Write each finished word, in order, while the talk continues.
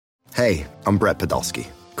Hey, I'm Brett Podolsky,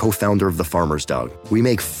 co-founder of The Farmer's Dog. We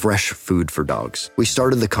make fresh food for dogs. We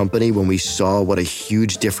started the company when we saw what a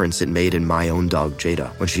huge difference it made in my own dog, Jada,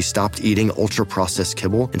 when she stopped eating ultra-processed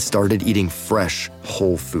kibble and started eating fresh,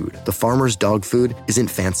 whole food. The Farmer's Dog food isn't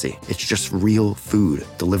fancy. It's just real food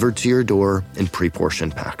delivered to your door in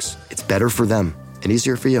pre-portioned packs. It's better for them and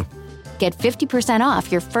easier for you. Get 50%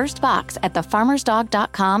 off your first box at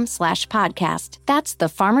thefarmersdog.com/podcast. That's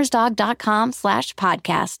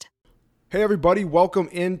thefarmersdog.com/podcast. Hey everybody, welcome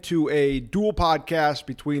into a dual podcast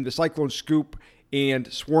between the Cyclone Scoop and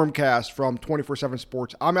Swarmcast from 24/7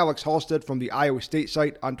 Sports. I'm Alex Halstead from the Iowa State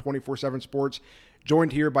site on 24/7 Sports,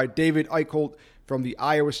 joined here by David Eichholt from the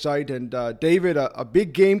Iowa site. And David, a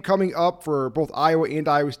big game coming up for both Iowa and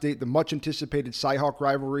Iowa State, the much anticipated Cy-Hawk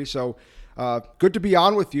rivalry. So good to be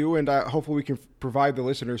on with you, and hopefully we can provide the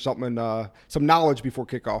listeners something, some knowledge before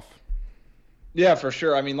kickoff. Yeah, for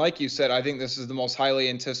sure. I mean, like you said, I think this is the most highly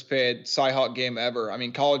anticipated Cy-Hawk game ever. I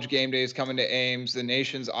mean, College game day is coming to Ames. The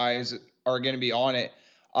nation's eyes are going to be on it.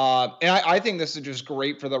 And I think this is just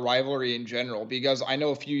great for the rivalry in general, because I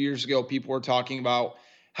know a few years ago people were talking about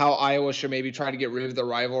how Iowa should maybe try to get rid of the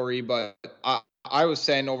rivalry. But I was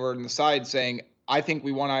saying over on the side saying, I think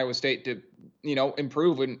we want Iowa State to,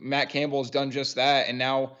 improve, and Matt Campbell has done just that. And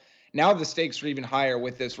now the stakes are even higher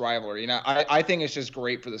with this rivalry. And I think it's just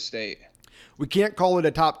great for the state. We can't call it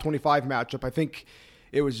a top 25 matchup. I think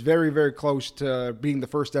it was very, very close to being the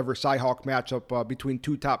first ever Cy-Hawk matchup between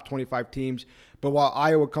two top 25 teams. But while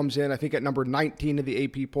Iowa comes in, I think at number 19 of the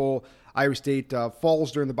AP poll, Iowa State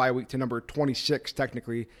falls during the bye week to number 26,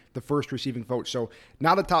 technically, the first receiving vote. So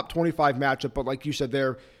not a top 25 matchup, but like you said,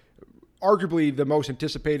 they're arguably the most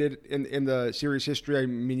anticipated in the series history. I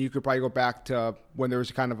mean, you could probably go back to when there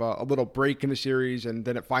was kind of a little break in the series, and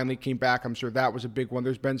then it finally came back. I'm sure that was a big one.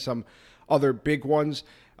 There's been some other big ones,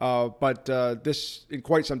 but this, in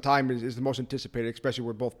quite some time, is the most anticipated, especially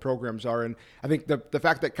where both programs are. And I think the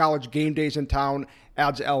fact that College game days in town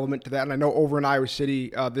adds an element to that. And I know over in Iowa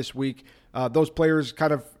City this week, those players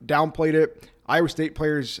kind of downplayed it. Iowa State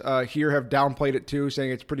players here have downplayed it too,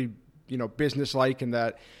 saying it's pretty, businesslike, and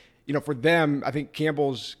that, for them, I think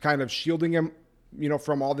Campbell's kind of shielding him,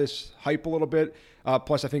 from all this hype a little bit.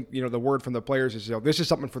 Plus, I think, the word from the players is, this is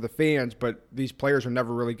something for the fans, but these players are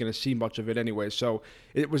never really going to see much of it anyway. So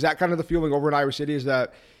it was that kind of the feeling over in Iowa City, is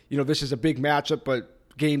that, this is a big matchup, but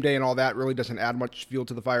game day and all that really doesn't add much fuel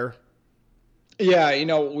to the fire. Yeah,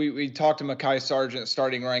 we talked to Mekhi Sargent,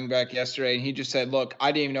 starting running back, yesterday, and he just said, look,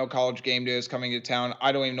 I didn't even know College game day is coming to town.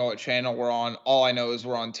 I don't even know what channel we're on. All I know is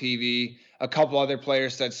we're on TV. A couple other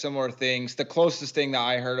players said similar things. The closest thing that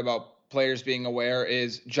I heard about players being aware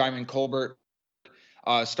is Jaimin Colbert,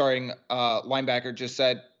 starting linebacker, just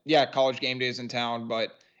said, yeah, College game day is in town,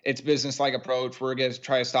 but it's business-like approach. We're going to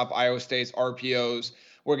try to stop Iowa State's RPOs.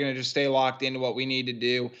 We're going to just stay locked into what we need to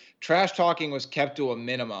do. Trash talking was kept to a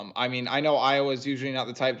minimum. I mean, I know Iowa's usually not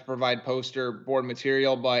the type to provide poster board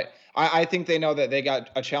material, but I think they know that they got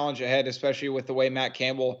a challenge ahead, especially with the way Matt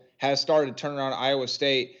Campbell has started turning around Iowa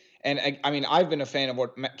State. And I mean, I've been a fan of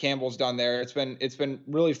what Matt Campbell's done there. It's been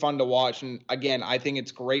really fun to watch. And again, I think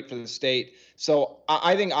it's great for the state. So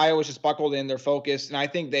I think Iowa's just buckled in, they're focused. And I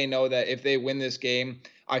think they know that if they win this game,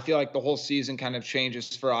 I feel like the whole season kind of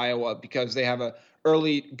changes for Iowa, because they have a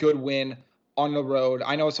early good win on the road.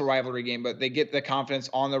 I know it's a rivalry game, but they get the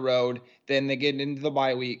confidence on the road. Then they get into the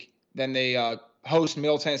bye week. Then they host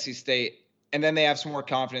Middle Tennessee State. And then they have some more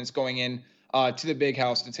confidence going in to the Big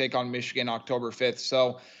House to take on Michigan October 5th.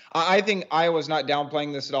 So I think Iowa's not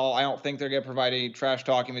downplaying this at all. I don't think they're going to provide any trash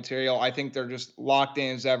talking material. I think they're just locked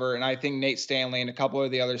in as ever. And I think Nate Stanley and a couple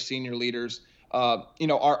of the other senior leaders, are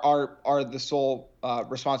the sole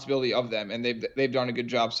responsibility of them. And they've done a good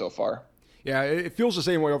job so far. Yeah, it feels the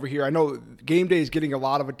same way over here. I know game day is getting a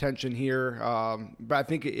lot of attention here, but I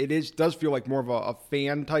think it does feel like more of a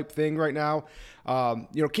fan type thing right now.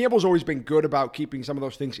 Campbell's always been good about keeping some of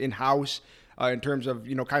those things in-house, in terms of,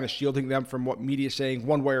 kind of shielding them from what media is saying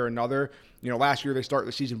one way or another. Last year they started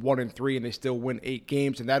the season 1-3 and they still win 8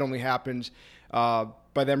 games, and that only happens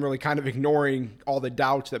by them really kind of ignoring all the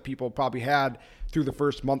doubts that people probably had through the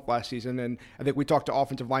first month last season. And I think we talked to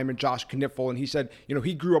offensive lineman Josh Kniffel, and he said,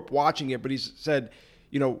 he grew up watching it, but he said,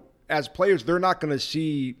 as players, they're not going to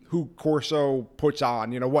see who Corso puts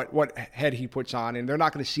on, what head he puts on, and they're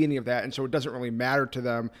not going to see any of that, and so it doesn't really matter to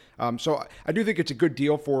them. So I do think it's a good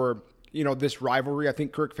deal for, this rivalry. I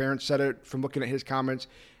think Kirk Ferentz said it from looking at his comments.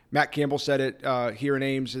 Matt Campbell said it here in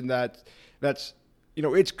Ames, and that's,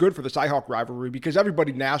 it's good for the Cy-Hawk rivalry, because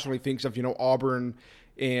everybody nationally thinks of, Auburn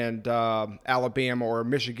and Alabama or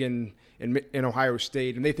Michigan and Ohio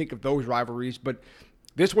State, and they think of those rivalries. But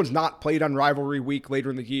This one's not played on rivalry week later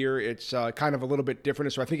in the year. It's kind of a little bit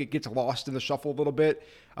different, so I think it gets lost in the shuffle a little bit.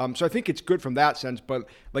 So I think it's good from that sense, but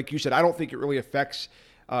like you said, I don't think it really affects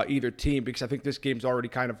either team because I think this game's already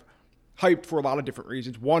kind of hyped for a lot of different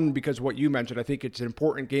reasons. One, because of what you mentioned, I think it's an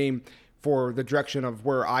important game for the direction of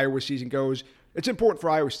where Iowa's season goes. It's important for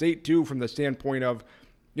Iowa State, too, from the standpoint of,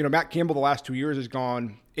 Matt Campbell the last 2 years has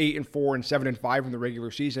gone 8-4 and 7-5 in the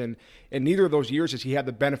regular season, and neither of those years has he had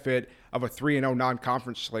the benefit of a 3-0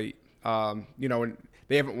 non-conference slate. And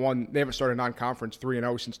they haven't started non-conference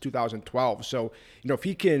 3-0 since 2012. So, if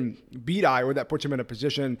he can beat Iowa, that puts him in a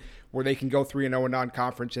position where they can go 3-0 in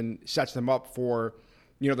non-conference and sets them up for,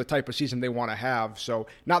 the type of season they want to have. So,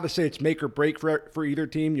 not to say it's make or break for either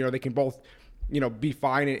team. They can both, be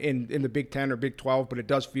fine in the Big 10 or Big 12, but it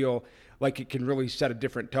does feel like it can really set a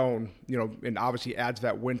different tone, and obviously adds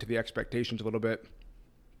that win to the expectations a little bit.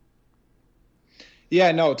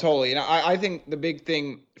 Yeah, no, totally. And I think the big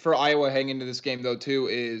thing for Iowa heading into this game, though, too,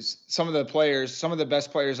 is some of the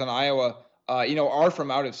best players on Iowa, are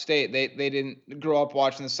from out of state. They didn't grow up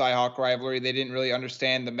watching the Cy-Hawk rivalry. They didn't really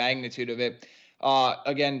understand the magnitude of it.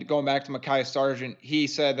 Again, going back to Mekhi Sargent, he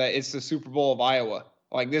said that it's the Super Bowl of Iowa.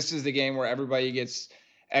 Like, this is the game where everybody gets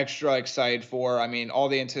extra excited for. I mean, all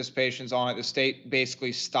the anticipation's on it. The state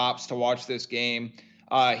basically stops to watch this game.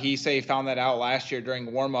 He found that out last year during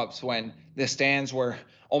warmups when the stands were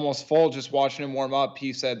almost full just watching him warm up.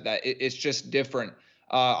 He said that it's just different.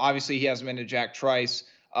 Obviously, he hasn't been to Jack Trice.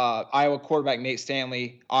 Iowa quarterback Nate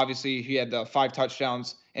Stanley, obviously, he had the 5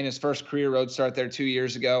 touchdowns in his first career road start there 2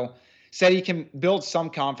 years ago. Said he can build some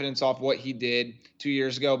confidence off what he did 2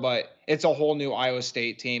 years ago, but it's a whole new Iowa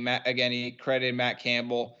State team. Again, he credited Matt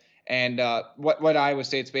Campbell and what Iowa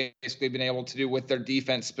State's basically been able to do with their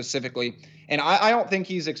defense specifically. And I don't think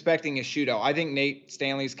he's expecting a shootout. I think Nate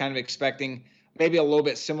Stanley's kind of expecting maybe a little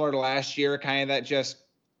bit similar to last year, kind of that just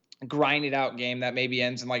grinded out game that maybe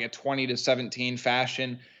ends in like a 20-17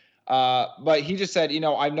 fashion. But he just said,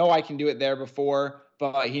 I know I can do it there before,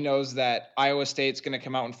 but he knows that Iowa State's going to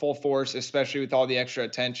come out in full force, especially with all the extra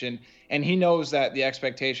attention. And he knows that the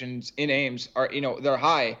expectations in Ames are, they're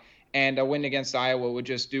high. And a win against Iowa would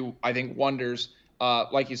just do, I think, wonders,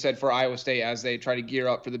 like you said, for Iowa State as they try to gear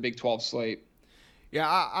up for the Big 12 slate. Yeah,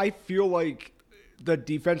 I feel like the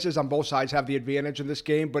defenses on both sides have the advantage in this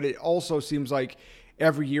game, but it also seems like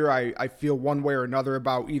every year I feel one way or another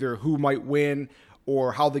about either who might win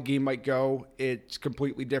or how the game might go. It's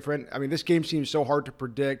completely different. I mean, this game seems so hard to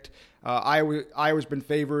predict. Iowa's been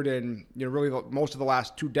favored in really most of the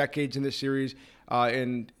last 2 decades in this series,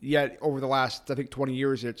 and yet over the last 20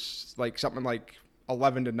 years, it's like something like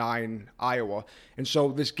 11-9 Iowa. And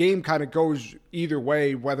so this game kind of goes either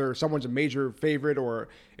way, whether someone's a major favorite or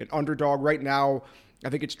an underdog. Right now, I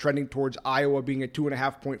think it's trending towards Iowa being a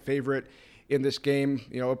 2.5-point favorite in this game.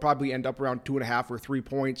 It'll probably end up around 2.5 or 3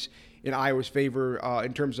 points in Iowa's favor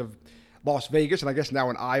in terms of Las Vegas, and I guess now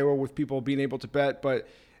in Iowa with people being able to bet, but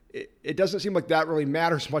it doesn't seem like that really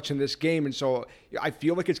matters much in this game, and so I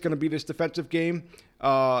feel like it's going to be this defensive game,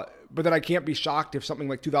 but then I can't be shocked if something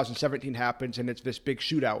like 2017 happens and it's this big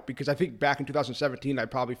shootout, because I think back in 2017 I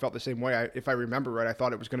probably felt the same way. If I remember right, I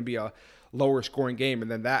thought it was going to be a lower scoring game, and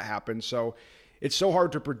then that happened. So it's so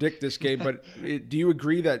hard to predict this game, but do you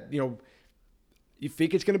agree that, you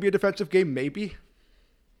think it's going to be a defensive game? Maybe.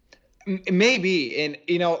 And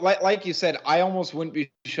like you said, I almost wouldn't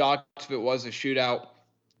be shocked if it was a shootout.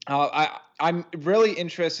 I'm really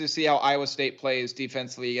interested to see how Iowa State plays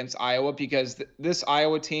defensively against Iowa, because this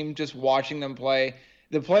Iowa team, just watching them play,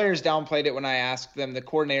 the players downplayed it when I asked them. The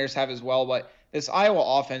coordinators have as well, but this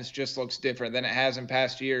Iowa offense just looks different than it has in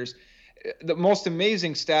past years. The most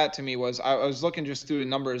amazing stat to me was I was looking just through the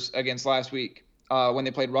numbers against last week when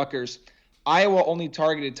they played Rutgers. Iowa only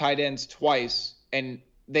targeted tight ends twice, and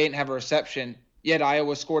they didn't have a reception, yet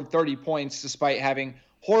Iowa scored 30 points despite having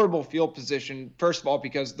horrible field position. First of all,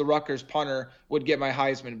 because the Rutgers punter would get my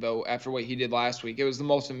Heisman vote after what he did last week. It was the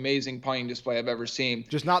most amazing punting display I've ever seen.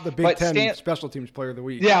 Just not the Big Ten special teams player of the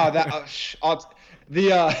week. Yeah,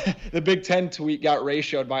 the Big Ten tweet got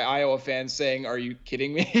ratioed by Iowa fans saying, "Are you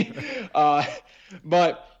kidding me?"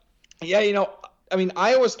 But yeah,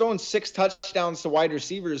 Iowa's thrown 6 touchdowns to wide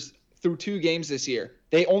receivers through 2 games this year.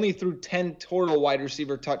 They only threw 10 total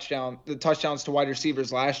touchdowns to wide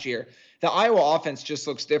receivers last year. The Iowa offense just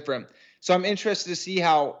looks different. So I'm interested to see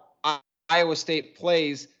how Iowa State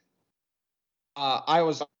plays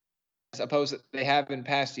Iowa's opposed that they have in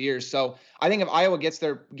past years. So I think if Iowa gets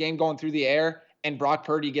their game going through the air and Brock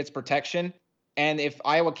Purdy gets protection, and if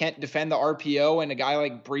Iowa can't defend the RPO and a guy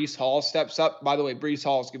like Breece Hall steps up, by the way, Breece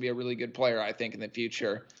Hall is going to be a really good player, I think, in the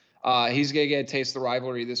future. He's going to get a taste of the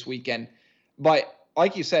rivalry this weekend. But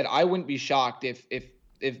like you said, I wouldn't be shocked if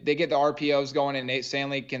they get the RPOs going and Nate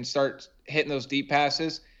Stanley can start hitting those deep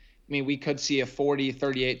passes. I mean, we could see a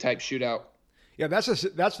 40-38 type shootout. Yeah, that's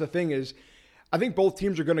the thing is, I think both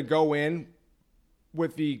teams are going to go in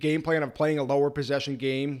with the game plan of playing a lower possession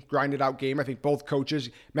game, grinded out game. I think both coaches,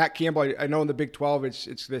 Matt Campbell, I know in the Big 12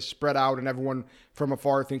 it's this spread out and everyone from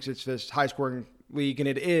afar thinks it's this high scoring league, and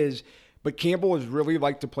it is. But Campbell has really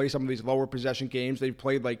liked to play some of these lower possession games. They've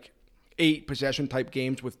played like 8 possession type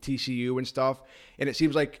games with TCU and stuff. And it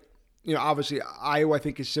seems like, obviously Iowa I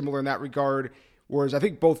think is similar in that regard. Whereas I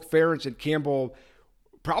think both Ferentz and Campbell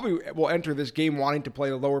probably will enter this game wanting to play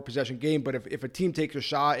a lower possession game, but if a team takes a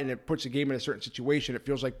shot and it puts a game in a certain situation, it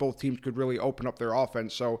feels like both teams could really open up their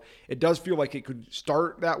offense. So it does feel like it could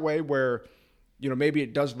start that way where, maybe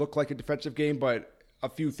it does look like a defensive game, but a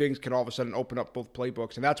few things can all of a sudden open up both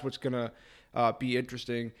playbooks, and that's what's going to be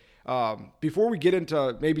interesting. Before we get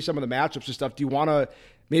into maybe some of the matchups and stuff, do you want to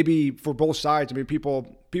maybe for both sides, I mean,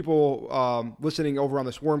 people listening over on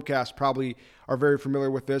the Swarmcast probably are very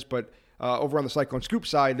familiar with this, but over on the Cyclone Scoop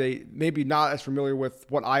side, they maybe not as familiar with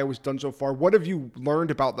what Iowa's done so far. What have you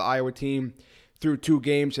learned about the Iowa team through 2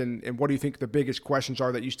 games, and what do you think the biggest questions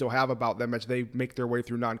are that you still have about them as they make their way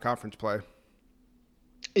through non-conference play?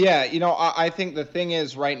 Yeah, I think the thing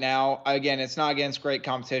is right now, again, it's not against great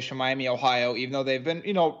competition, Miami, Ohio, even though they've been,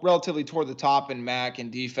 relatively toward the top in MAC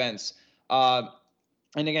and defense, and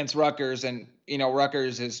against Rutgers, and,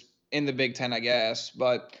 Rutgers is in the Big Ten, I guess,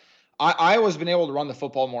 but Iowa's been able to run the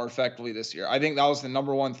football more effectively this year. I think that was the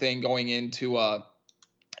number one thing going into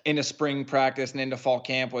spring practice and into fall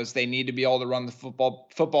camp was they need to be able to run the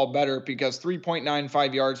football better, because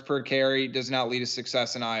 3.95 yards per carry does not lead to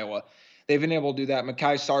success in Iowa. They've been able to do that.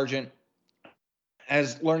 Mekhi Sargent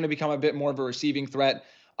has learned to become a bit more of a receiving threat.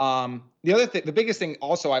 The biggest thing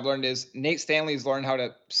also I've learned is Nate Stanley's learned how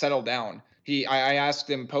to settle down. I asked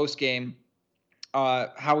him post game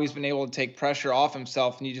how he's been able to take pressure off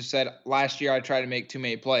himself. And he just said, last year I tried to make too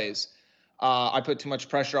many plays. I put too much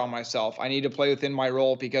pressure on myself. I need to play within my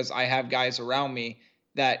role because I have guys around me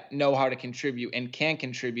that know how to contribute and can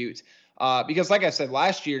contribute. Because like I said,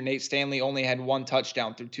 last year, Nate Stanley only had 1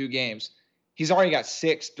 touchdown through 2 games. He's already got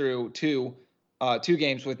 6 through two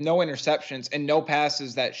games with no interceptions and no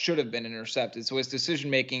passes that should have been intercepted. So his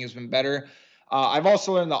decision-making has been better. I've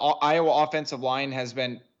also learned the Iowa offensive line has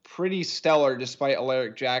been pretty stellar despite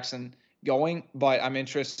Alaric Jackson going, but I'm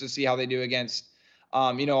interested to see how they do against,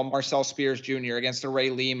 Marcel Spears Jr., against Ray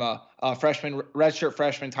Lima, redshirt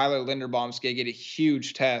freshman Tyler Linderbaum's going to get a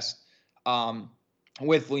huge test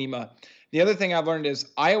with Lima. The other thing I've learned is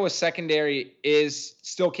Iowa's secondary is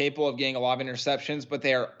still capable of getting a lot of interceptions, but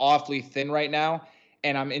they are awfully thin right now.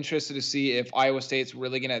 And I'm interested to see if Iowa State's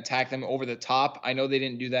really going to attack them over the top. I know they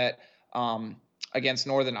didn't do that against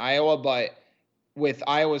Northern Iowa, but with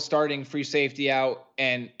Iowa starting free safety out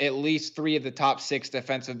and at least 3 of the top 6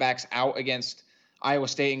 defensive backs out against Iowa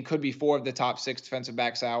State, and could be 4 of the top 6 defensive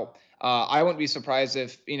backs out, I wouldn't be surprised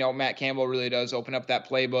if, Matt Campbell really does open up that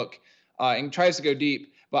playbook and tries to go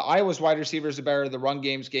deep. But Iowa's wide receivers are better. The run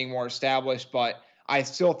game's getting more established, but I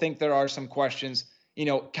still think there are some questions,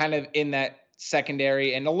 kind of in that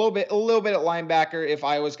secondary and a little bit at linebacker if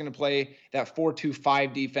Iowa's going to play that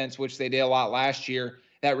 4-2-5 defense, which they did a lot last year.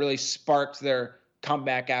 That really sparked their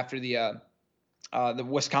comeback after the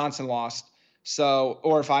Wisconsin loss. So,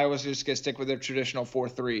 or if Iowa's just going to stick with their traditional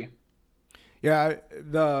 4-3. Yeah,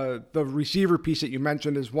 the receiver piece that you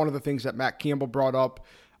mentioned is one of the things that Matt Campbell brought up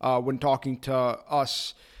when talking to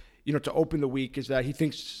us, to open the week, is that he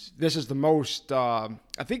thinks this is the most, I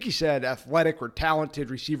think he said, athletic or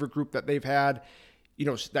talented receiver group that they've had,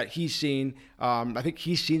 that he's seen. I think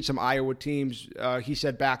he's seen some Iowa teams, he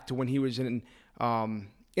said, back to when he was in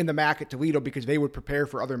the MAC at Toledo, because they would prepare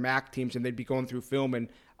for other MAC teams and they'd be going through film, and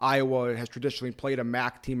Iowa has traditionally played a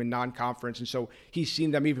MAC team in non-conference. And so he's seen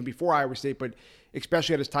them even before Iowa State, but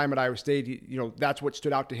especially at his time at Iowa State, that's what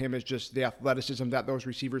stood out to him as just the athleticism that those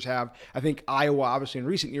receivers have. I think Iowa, obviously in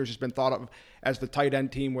recent years, has been thought of as the tight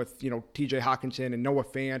end team with, TJ Hawkinson and Noah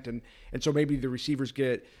Fant. And so maybe the receivers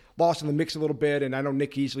get lost in the mix a little bit. And I know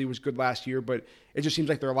Nick Easley was good last year, but it just seems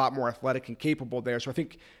like they're a lot more athletic and capable there. So I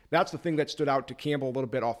think that's the thing that stood out to Campbell a little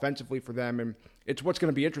bit offensively for them. And it's what's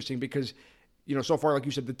going to be interesting because, so far, like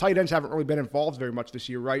you said, the tight ends haven't really been involved very much this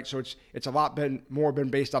year, right? So it's a lot more been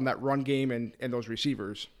based on that run game and those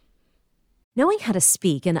receivers. Knowing how to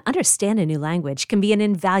speak and understand a new language can be an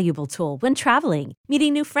invaluable tool when traveling,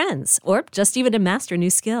 meeting new friends, or just even to master a new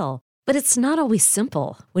skill. But it's not always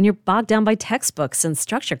simple when you're bogged down by textbooks and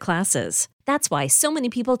structure classes. That's why so many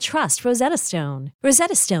people trust Rosetta Stone.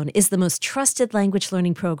 Rosetta Stone is the most trusted language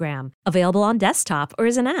learning program, available on desktop or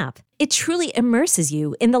as an app. It truly immerses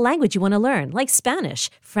you in the language you want to learn, like Spanish,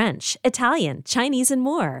 French, Italian, Chinese, and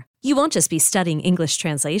more. You won't just be studying English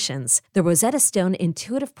translations. The Rosetta Stone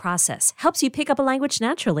intuitive process helps you pick up a language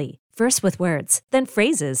naturally, first with words, then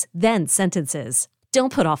phrases, then sentences.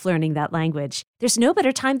 Don't put off learning that language. There's no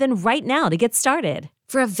better time than right now to get started.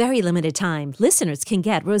 For a very limited time, listeners can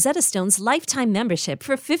get Rosetta Stone's lifetime membership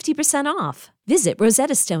for 50% off. Visit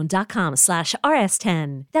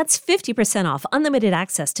rosettastone.com/rs10. That's 50% off unlimited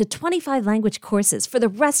access to 25 language courses for the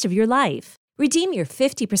rest of your life. Redeem your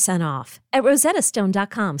 50% off at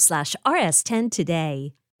rosettastone.com/rs10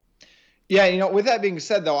 today. Yeah, with that being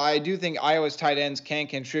said, though, I do think Iowa's tight ends can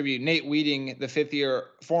contribute. Nate Wheating, the fifth-year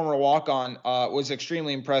former walk-on, was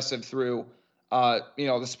extremely impressive through,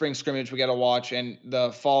 the spring scrimmage we got to watch and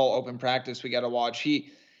the fall open practice we got to watch.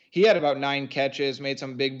 He had about 9 catches, made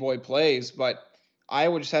some big boy plays, but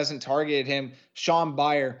Iowa just hasn't targeted him. Sean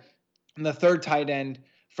Byer, the third tight end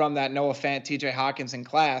from that Noah Fant, TJ Hawkinson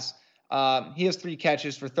class, he has 3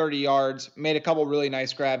 catches for 30 yards, made a couple really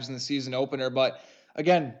nice grabs in the season opener, but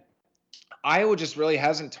again, Iowa just really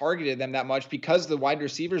hasn't targeted them that much because the wide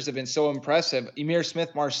receivers have been so impressive. Ihmir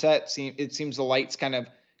Smith-Marsette, it seems the lights kind of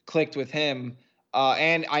clicked with him.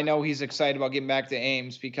 And I know he's excited about getting back to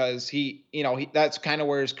Ames because that's kind of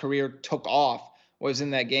where his career took off, was in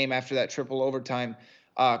that game after that triple overtime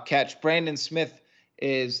catch. Brandon Smith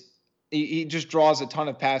he just draws a ton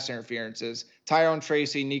of pass interferences. Tyrone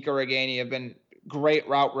Tracy, Nico Reganey have been great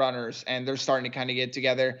route runners, and they're starting to kind of get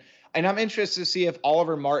together. And I'm interested to see if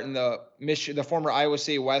Oliver Martin, the former Iowa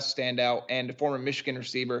State West standout and former Michigan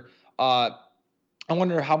receiver, I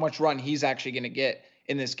wonder how much run he's actually going to get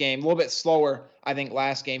in this game. A little bit slower, I think,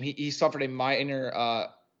 last game. He suffered a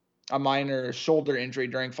minor shoulder injury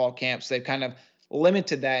during fall camp, so they've kind of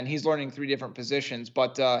limited that, and he's learning 3 different positions.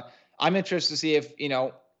 But I'm interested to see if,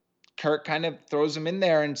 Kirk kind of throws him in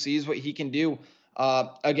there and sees what he can do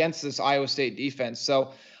against this Iowa State defense.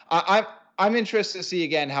 So I'm interested to see,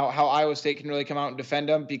 again, how Iowa State can really come out and defend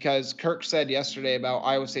them, because Kirk said yesterday about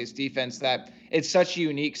Iowa State's defense that it's such a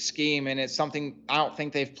unique scheme, and it's something I don't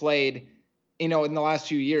think they've played, in the last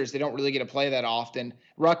few years. They don't really get to play that often.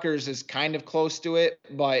 Rutgers is kind of close to it,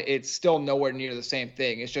 but it's still nowhere near the same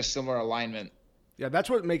thing. It's just similar alignment. Yeah, that's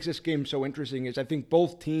what makes this game so interesting is I think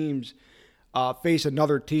both teams face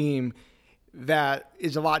another team that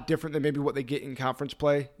is a lot different than maybe what they get in conference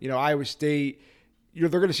play. Iowa State, they're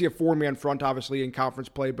going to see a 4-man front, obviously, in conference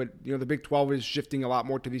play, but, the Big 12 is shifting a lot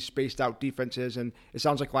more to these spaced-out defenses, and it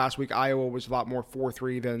sounds like last week Iowa was a lot more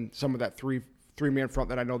 4-3 than some of that three-man front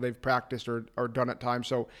that I know they've practiced or done at times.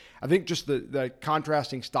 So I think just the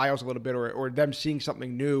contrasting styles a little bit or them seeing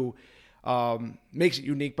something new makes it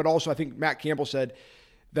unique. But also I think Matt Campbell said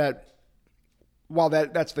that while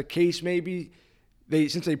that's the case, maybe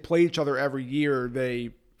since they play each other every year,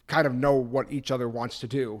 they kind of know what each other wants to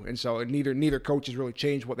do. And so neither coach has really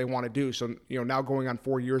changed what they want to do. So, now going on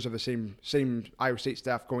 4 years of the same Iowa State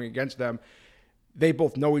staff going against them, they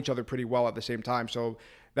both know each other pretty well at the same time. So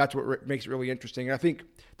that's what makes it really interesting. And I think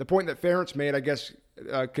the point that Ferentz made, I guess,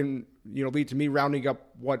 can lead to me rounding up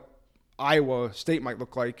what Iowa State might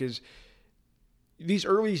look like is these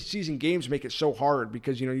early season games make it so hard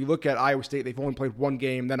because, you look at Iowa State, they've only played 1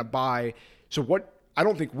 game, then a bye. So I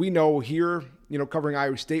don't think we know here, covering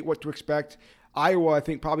Iowa State, what to expect. Iowa, I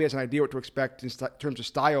think, probably has an idea what to expect in terms of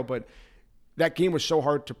style, but that game was so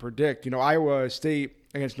hard to predict. Iowa State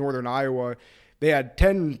against Northern Iowa, they had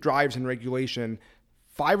 10 drives in regulation.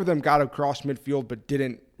 5 of them got across midfield but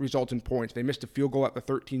didn't result in points. They missed a field goal at the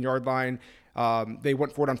 13-yard line. They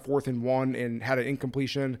went for it on 4th and 1 and had an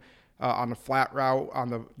incompletion on a flat route on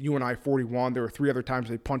the UNI 41. There were 3 other times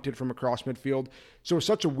they punted from across midfield. So it was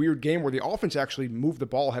such a weird game where the offense actually moved the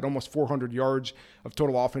ball, had almost 400 yards of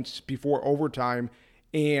total offense before overtime,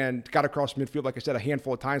 and got across midfield, like I said, a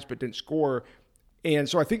handful of times but didn't score. And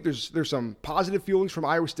so I think there's some positive feelings from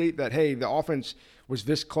Iowa State that, hey, the offense was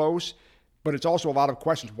this close, but it's also a lot of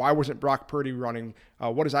questions. Why wasn't Brock Purdy running?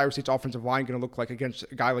 What is Iowa State's offensive line going to look like against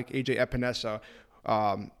a guy like A.J. Epinesa?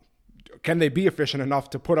 Can they be efficient enough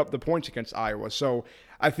to put up the points against Iowa? So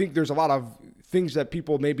I think there's a lot of things that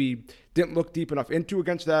people maybe didn't look deep enough into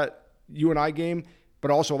against that UNI game,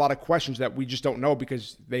 but also a lot of questions that we just don't know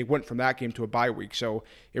because they went from that game to a bye week. So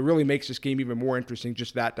it really makes this game even more interesting,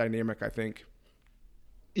 just that dynamic, I think.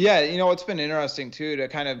 Yeah, it's been interesting too to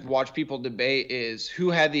kind of watch people debate is who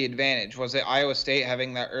had the advantage. Was it Iowa State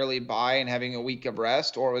having that early bye and having a week of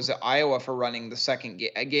rest, or was it Iowa for running the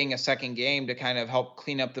getting a second game to kind of help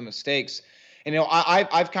clean up the mistakes? And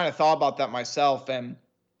I've kind of thought about that myself, and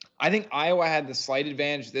I think Iowa had the slight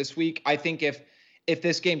advantage this week. I think if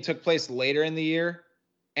this game took place later in the year,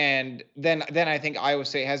 and then I think Iowa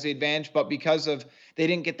State has the advantage. But because of they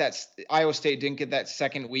didn't get that, Iowa State didn't get that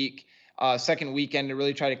second weekend to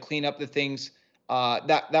really try to clean up the things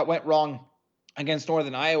that went wrong against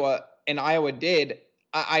Northern Iowa, and Iowa did.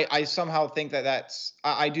 I somehow think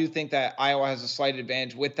I do think that Iowa has a slight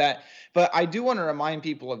advantage with that. But I do want to remind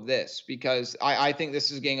people of this because I think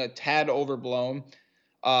this is getting a tad overblown.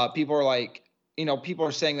 People are like, people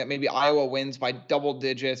are saying that maybe Iowa wins by double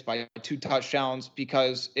digits, by 2 touchdowns,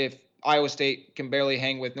 because if Iowa State can barely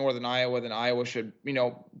hang with Northern Iowa, then Iowa should,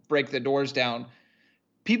 break the doors down.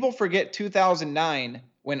 People forget 2009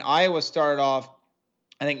 when Iowa started off,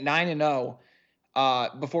 I think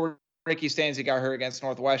 9-0, before Ricky Stanzi got hurt against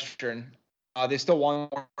Northwestern. They still won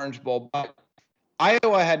the Orange Bowl, but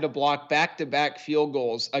Iowa had to block back-to-back field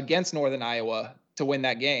goals against Northern Iowa to win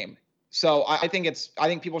that game. So I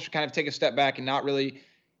think people should kind of take a step back and not really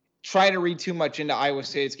try to read too much into Iowa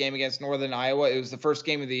State's game against Northern Iowa. It was the first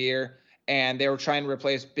game of the year, and they were trying to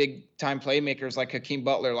replace big-time playmakers like Hakeem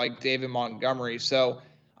Butler, like David Montgomery. So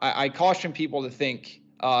I caution people to think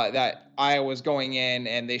that Iowa's going in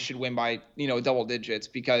and they should win by, double digits,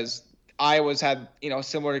 because Iowa's had, a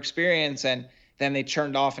similar experience, and then they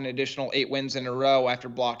churned off an additional 8 wins in a row after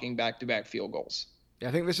blocking back-to-back field goals. Yeah,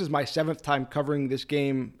 I think this is my 7th time covering this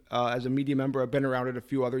game as a media member. I've been around it a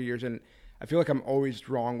few other years, and I feel like I'm always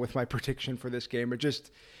wrong with my prediction for this game.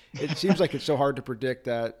 It seems like it's so hard to predict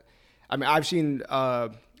that. I mean, I've seen a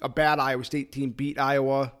bad Iowa State team beat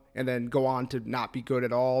Iowa and then go on to not be good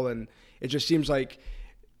at all, and it just seems like,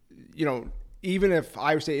 even if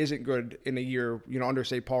Iowa State isn't good in a year, under,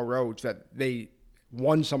 say, Paul Rhodes, that they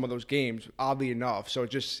won some of those games, oddly enough. So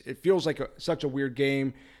it feels like such a weird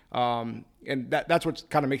game. And that's what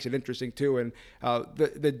kind of makes it interesting too. And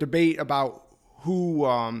the debate about who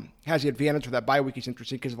has the advantage for that bye week is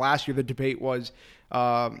interesting, because last year the debate was,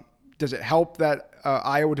 does it help that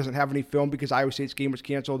Iowa doesn't have any film because Iowa State's game was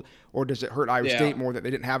canceled, or does it hurt Iowa State more that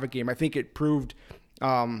they didn't have a game? I think it proved,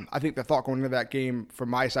 I think the thought going into that game from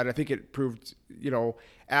my side, I think it proved,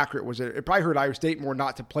 accurate, was it probably hurt Iowa State more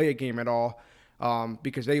not to play a game at all,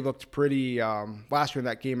 because they looked pretty, last year in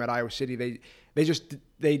that game at Iowa City,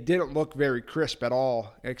 they didn't look very crisp at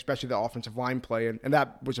all, especially the offensive line play. And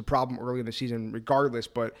that was a problem early in the season regardless,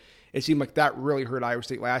 but it seemed like that really hurt Iowa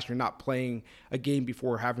State last year, not playing a game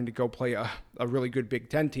before having to go play a really good Big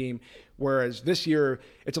Ten team. Whereas this year,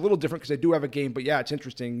 it's a little different because they do have a game. But yeah, it's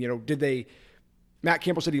interesting. Matt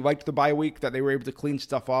Campbell said he liked the bye week, that they were able to clean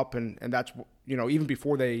stuff up. And that's, even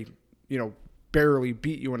before they, barely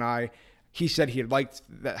beat UNI, he said he had liked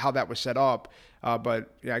how that was set up.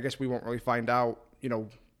 But yeah, I guess we won't really find out,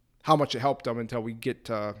 how much it helped them until we get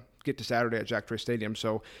to Saturday at Jack Trice Stadium.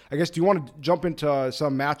 So I guess, do you want to jump into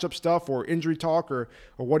some matchup stuff or injury talk, or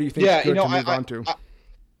what do you think is good to move on to?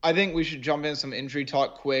 I think we should jump in some injury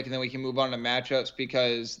talk quick, and then we can move on to matchups,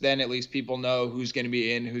 because then at least people know who's going to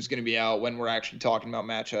be in, who's going to be out when we're actually talking about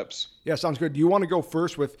matchups. Yeah, sounds good. Do you want to go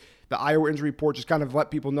first with the Iowa injury report? Just kind of let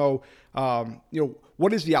people know,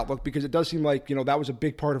 what is the outlook? Because it does seem like, that was a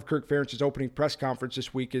big part of Kirk Ferentz's opening press conference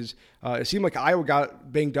this week, is it seemed like Iowa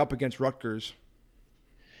got banged up against Rutgers.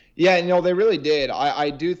 Yeah, they really did. I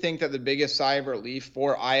do think that the biggest sigh of relief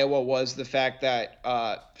for Iowa was the fact that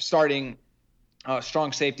starting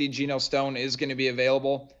strong safety Geno Stone is going to be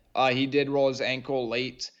available. He did roll his ankle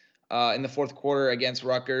late in the fourth quarter against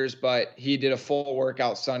Rutgers, but he did a full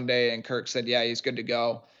workout Sunday, and Kirk said, yeah, he's good to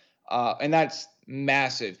go. And that's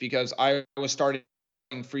massive, because Iowa starting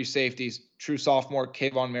free safeties, true sophomore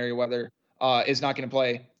Kayvon Merriweather is not going to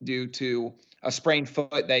play due to a sprained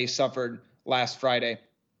foot that he suffered last Friday.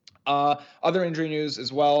 Other injury news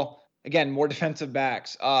as well. Again, more defensive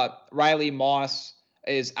backs. Riley Moss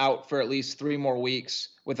is out for at least 3 more weeks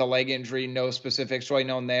with a leg injury. No specifics really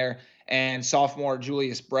known there. And sophomore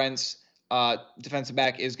Julius Brents, defensive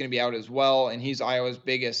back, is going to be out as well. And he's Iowa's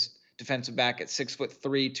biggest defensive back at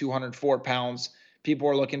 6'3", 204 pounds. People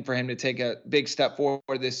are looking for him to take a big step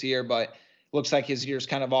forward this year, but looks like his year's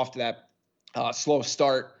kind of off to that slow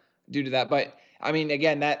start due to that. But I mean,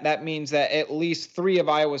 again, that means that at least 3 of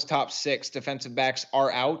Iowa's top 6 defensive backs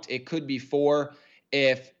are out. It could be 4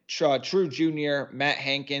 if True Jr., Matt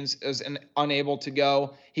Hankins, is unable to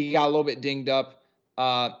go. He got a little bit dinged up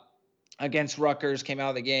against Rutgers, came out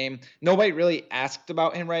of the game. Nobody really asked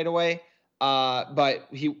about him right away. But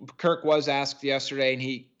Kirk was asked yesterday, and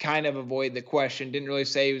he kind of avoided the question. Didn't really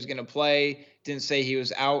say he was going to play. Didn't say he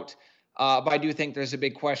was out. But I do think there's a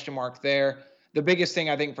big question mark there. The biggest thing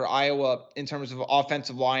I think for Iowa in terms of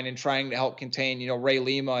offensive line and trying to help contain, Ray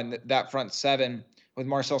Lima and that front seven with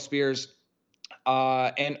Marcel Spears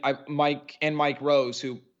and Mike Rose,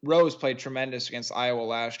 who Rose played tremendous against Iowa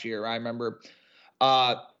last year. I remember.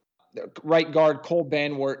 Right guard Cole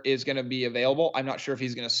Banwart is going to be available. I'm not sure if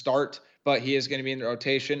he's going to start, but he is going to be in the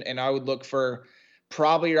rotation. And I would look for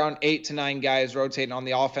probably around 8 to 9 guys rotating on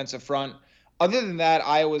the offensive front. Other than that,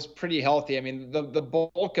 Iowa's pretty healthy. I mean, the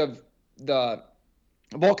bulk of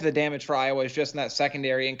the damage for Iowa is just in that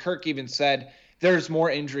secondary. And Kirk even said there's more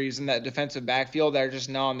injuries in that defensive backfield that are just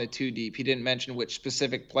now on the 2 deep. He didn't mention which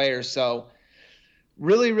specific players. So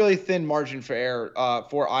really, really thin margin for error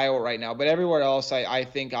for Iowa right now. But everywhere else, I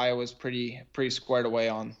think Iowa's pretty squared away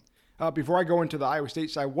on. Before I go into the Iowa State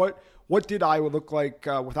side, what did Iowa look like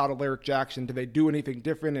without Alaric Jackson? Did they do anything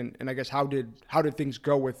different? And I guess how did things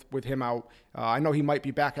go with him out? I know he might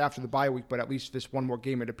be back after the bye week, but at least this one more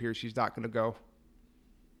game it appears he's not going to go.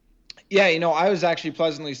 Yeah, I was actually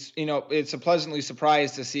it's a pleasantly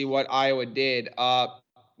surprised to see what Iowa did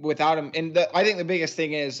without him. And I think the biggest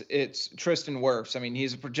thing is it's Tristan Wirfs. I mean,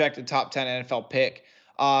 he's a projected top 10 NFL pick.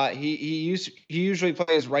 He usually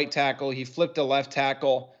plays right tackle. He flipped to left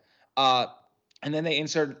tackle. And then they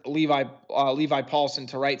inserted Levi Paulson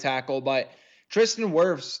to right tackle. But Tristan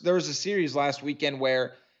Wirfs, there was a series last weekend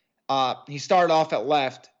where he started off at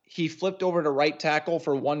left. He flipped over to right tackle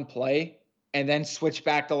for one play and then switched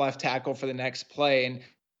back to left tackle for the next play. And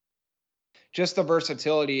just the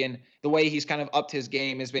versatility and the way he's kind of upped his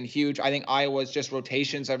game has been huge. I think Iowa's just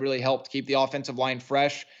rotations have really helped keep the offensive line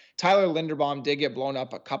fresh. Tyler Linderbaum did get blown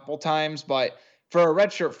up a couple times, but for a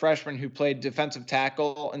redshirt freshman who played defensive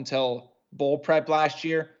tackle until bowl prep last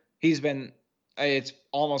year, it's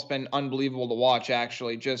almost been unbelievable to watch,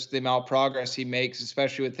 actually, just the amount of progress he makes,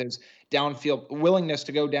 especially with his downfield willingness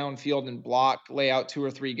to go downfield and block, lay out 2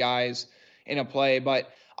 or 3 guys in a play. But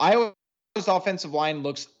Iowa's offensive line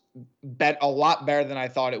looks a lot better than I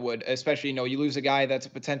thought it would, especially, you lose a guy that's a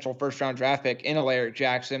potential first-round draft pick in Alaric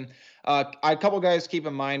Jackson. A couple guys to keep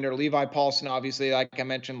in mind are Levi Paulson, obviously, like I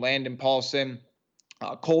mentioned, Landon Paulson.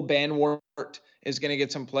 Cole Banwart is going to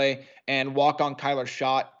get some play, and walk-on Kyler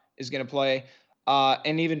Schott is going to play.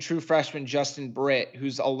 And even true freshman Justin Britt,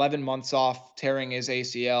 who's 11 months off tearing his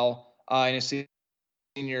ACL in his senior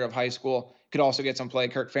year of high school, could also get some play.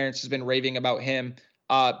 Kirk Ferentz has been raving about him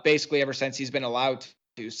basically ever since he's been allowed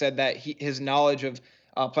to. Said that his knowledge of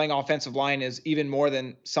playing offensive line is even more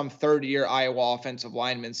than some third-year Iowa offensive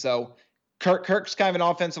linemen. So Kirk's kind of an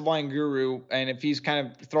offensive line guru, and if he's kind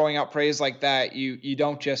of throwing out praise like that, you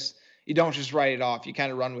don't just write it off. You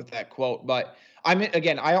kind of run with that quote. But I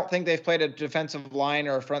don't think they've played a defensive line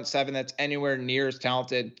or a front seven that's anywhere near as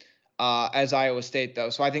talented as Iowa State, though.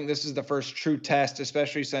 So I think this is the first true test,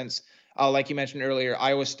 especially since, like you mentioned earlier,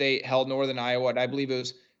 Iowa State held Northern Iowa, and I believe it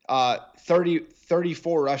was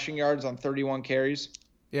 34 rushing yards on 31 carries.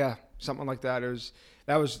 Yeah, something like that.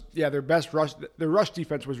 Their best rush. Their rush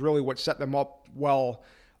defense was really what set them up well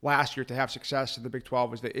last year to have success in the Big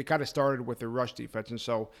 12. Is that it kind of started with their rush defense, and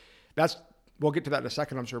so we'll get to that in a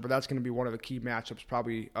second, I'm sure. But that's going to be one of the key matchups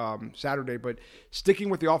probably Saturday. But sticking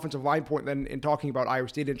with the offensive line point, then in talking about Iowa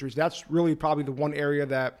State injuries, that's really probably the one area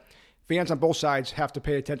that fans on both sides have to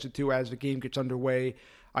pay attention to as the game gets underway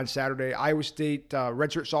on Saturday. Iowa State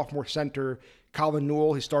redshirt sophomore center Colin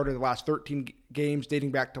Newell, he started the last 13 games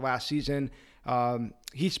dating back to last season.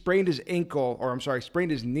 He sprained his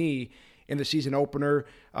knee in the season opener.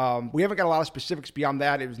 We haven't got a lot of specifics beyond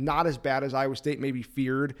that. It was not as bad as Iowa State maybe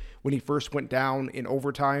feared when he first went down in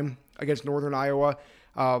overtime against Northern Iowa.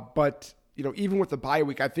 But even with the bye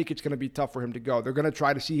week, I think it's going to be tough for him to go. They're going to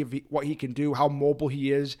try to see what he can do, how mobile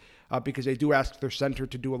he is, because they do ask their center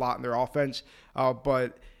to do a lot in their offense.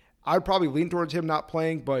 But I'd probably lean towards him not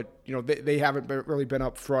playing, but they haven't really been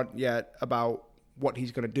up front yet about what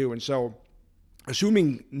he's going to do. And so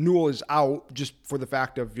assuming Newell is out, just for the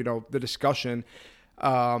fact of, the discussion,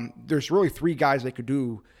 there's really 3 guys they could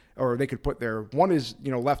do or they could put there. One is,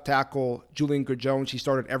 left tackle Julian Good-Jones. He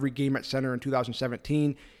started every game at center in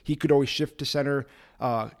 2017. He could always shift to center.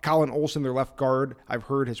 Colin Olson, their left guard, I've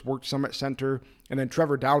heard has worked some at center. And then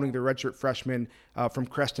Trevor Downing, their redshirt freshman from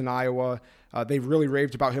Creston, Iowa. They've really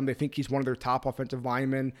raved about him. They think he's one of their top offensive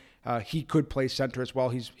linemen. He could play center as well.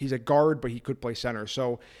 He's a guard, but he could play center.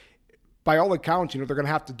 So by all accounts, they're going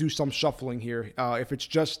to have to do some shuffling here. If it's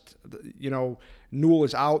just, Newell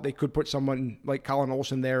is out, they could put someone like Colin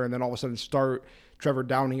Olson there and then all of a sudden start Trevor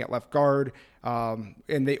Downing at left guard, and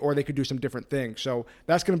they could do some different things. So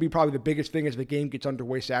that's going to be probably the biggest thing as the game gets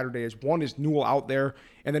underway Saturday. Is one, is Newell out there,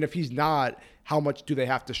 and then if he's not, how much do they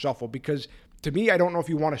have to shuffle? Because to me, I don't know if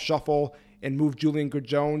you want to shuffle and move Julian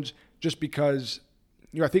Good-Jones just because.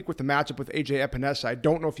 I think with the matchup with A.J. Epinesa, I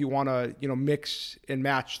don't know if you want to, mix and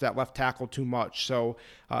match that left tackle too much. So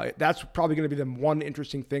that's probably going to be the one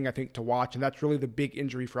interesting thing, I think, to watch. And that's really the big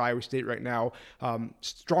injury for Iowa State right now.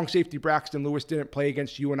 Strong safety Braxton Lewis didn't play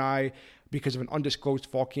against UNI because of an undisclosed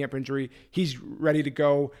fall camp injury. He's ready to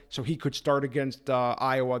go, so he could start against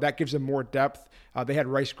Iowa. That gives them more depth. They had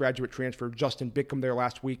Rice graduate transfer Justin Bickham there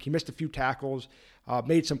last week. He missed a few tackles,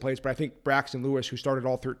 made some plays, but I think Braxton Lewis, who started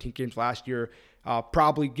all 13 games last year,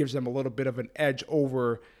 probably gives them a little bit of an edge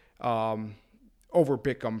over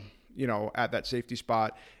Bickham, at that safety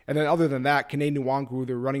spot. And then other than that, Kene Nwangu,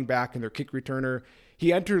 their running back and their kick returner,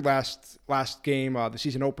 he entered last game, the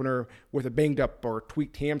season opener, with a banged up or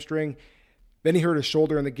tweaked hamstring. Then he hurt his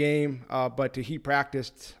shoulder in the game, but he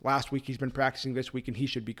practiced last week. He's been practicing this week, and he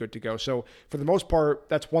should be good to go. So for the most part,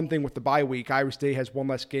 that's one thing with the bye week. Iowa State has one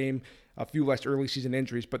less game, a few less early season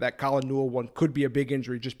injuries, but that Colin Newell one could be a big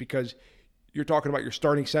injury just because you're talking about your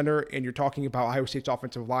starting center and you're talking about Iowa State's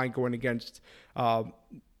offensive line going against, a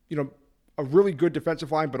really good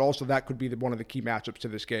defensive line, but also that could be one of the key matchups to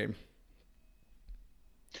this game.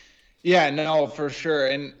 Yeah, no, for sure.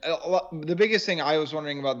 And the biggest thing I was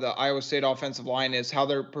wondering about the Iowa State offensive line is how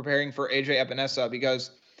they're preparing for A.J. Epinesa, because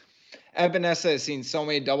Epinesa has seen so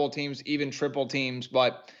many double teams, even triple teams,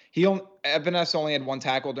 but Epinesa only had one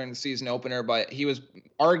tackle during the season opener, but he was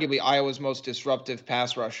arguably Iowa's most disruptive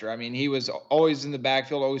pass rusher. I mean, he was always in the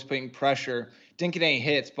backfield, always putting pressure, didn't get any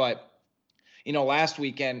hits, but last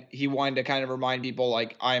weekend he wanted to kind of remind people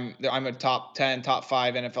like I'm a top 10, top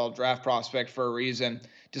 5 NFL draft prospect for a reason.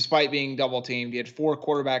 Despite being double teamed, he had 4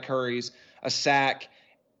 quarterback hurries, a sack,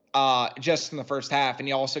 just in the first half, and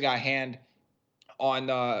he also got a hand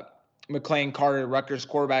on McLean Carter, Rutgers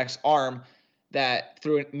quarterback's arm, that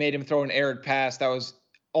made him throw an errant pass that was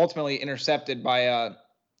ultimately intercepted by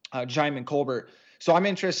Jaimin Colbert. So I'm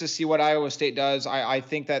interested to see what Iowa State does. I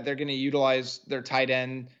think that they're going to utilize their tight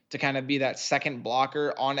end to kind of be that second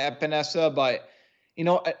blocker on Epinesa, but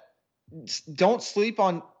don't sleep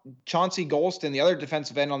on Chauncey Golston, the other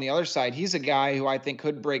defensive end on the other side. He's a guy who I think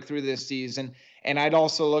could break through this season. And I'd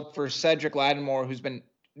also look for Cedric Lattimore, who's been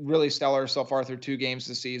really stellar so far through 2 games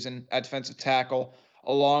this season at defensive tackle,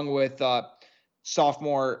 along with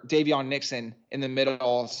sophomore Davion Nixon in the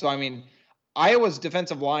middle. So, I mean, Iowa's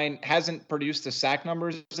defensive line hasn't produced the sack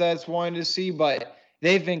numbers that's wanted to see, but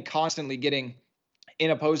they've been constantly getting in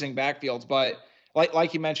opposing backfields. But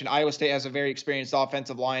like you mentioned, Iowa State has a very experienced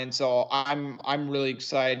offensive line, so I'm really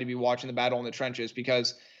excited to be watching the battle in the trenches,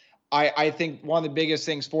 because I think one of the biggest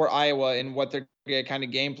things for Iowa and what they're going to kind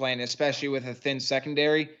of game plan, especially with a thin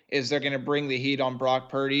secondary, is they're going to bring the heat on Brock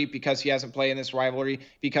Purdy because he hasn't played in this rivalry,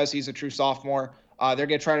 because he's a true sophomore. They're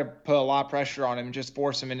going to try to put a lot of pressure on him and just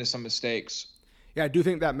force him into some mistakes. Yeah, I do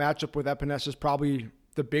think that matchup with Epinesa is probably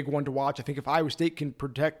the big one to watch. I think if Iowa State can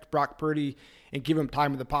protect Brock Purdy and give him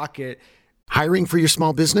time in the pocket. Hiring for your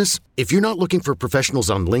small business? If you're not looking for professionals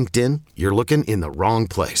on LinkedIn, you're looking in the wrong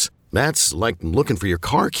place. That's like looking for your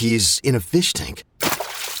car keys in a fish tank.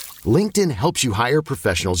 LinkedIn helps you hire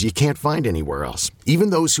professionals you can't find anywhere else, even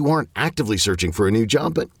those who aren't actively searching for a new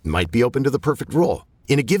job but might be open to the perfect role.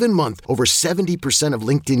 In a given month, over 70% of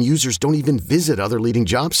LinkedIn users don't even visit other leading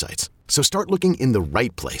job sites. So start looking in the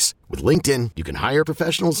right place. With LinkedIn, you can hire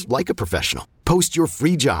professionals like a professional. Post your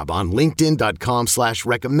free job on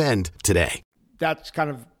linkedin.com/recommend today. That's kind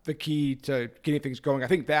of the key to getting things going. I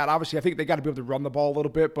think they got to be able to run the ball a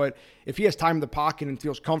little bit, but if he has time in the pocket and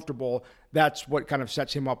feels comfortable, that's what kind of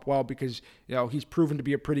sets him up well, because he's proven to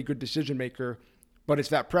be a pretty good decision maker. But it's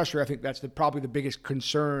that pressure. I think that's probably the biggest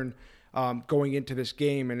concern going into this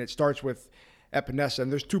game, and it starts with Epinesa.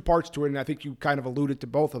 And there's 2 parts to it, and I think you kind of alluded to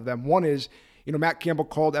both of them. One is, Matt Campbell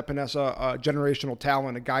called Epinesa a generational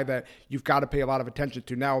talent, a guy that you've got to pay a lot of attention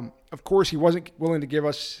to. Now, of course, he wasn't willing to give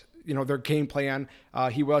us, their game plan.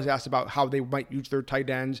 He was asked about how they might use their tight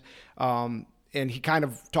ends. And he kind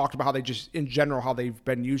of talked about how they just, in general, how they've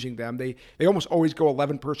been using them. They almost always go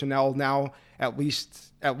 11 personnel now, at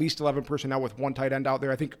least 11 personnel with 1 tight end out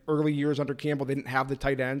there. I think early years under Campbell, they didn't have the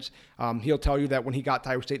tight ends. He'll tell you that when he got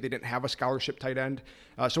to Iowa State, they didn't have a scholarship tight end.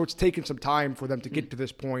 So it's taken some time for them to get to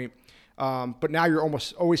this point. But now you're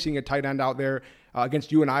almost always seeing a tight end out there.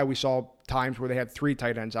 Against UNI, we saw times where they had 3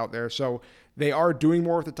 tight ends out there. So they are doing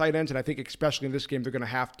more with the tight ends, and I think especially in this game, they're going to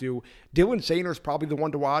have to. Dylan Sainer is probably the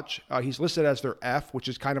one to watch. He's listed as their F, which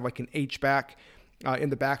is kind of like an H-back. in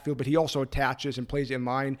the backfield, but he also attaches and plays in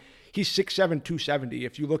line. He's 6'7", 270.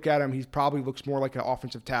 If you look at him, he probably looks more like an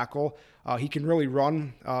offensive tackle. He can really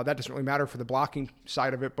run. That doesn't really matter for the blocking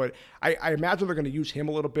side of it, but I imagine they're going to use him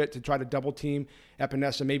a little bit to try to double team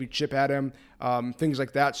Epenesa, maybe chip at him, things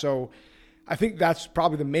like that. So I think that's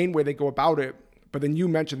probably the main way they go about it. But then you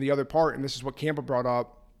mentioned the other part, and this is what Campbell brought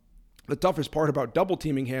up. The toughest part about double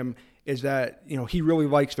teaming him is that, he really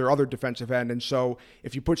likes their other defensive end. And so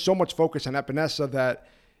if you put so much focus on Epenesa that,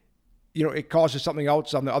 it causes something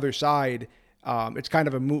else on the other side, it's kind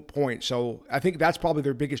of a moot point. So I think that's probably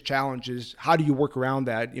their biggest challenge is how do you work around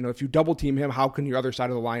that? If you double team him, how can your other side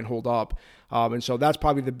of the line hold up? And so that's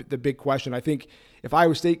probably the big question. I think if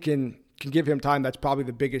Iowa State can give him time, that's probably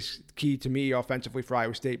the biggest key to me offensively for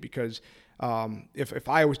Iowa State, because if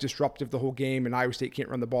Iowa's disruptive the whole game and Iowa State can't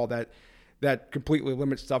run the ball, that completely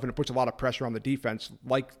limits stuff, and it puts a lot of pressure on the defense,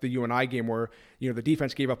 like the UNI game where, the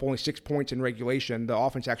defense gave up only 6 points in regulation. The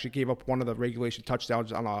offense actually gave up one of the regulation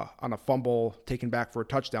touchdowns on a fumble taken back for a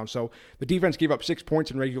touchdown. So the defense gave up 6 points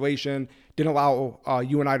in regulation, didn't allow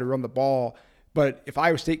UNI to run the ball. But if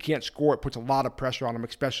Iowa State can't score, it puts a lot of pressure on them,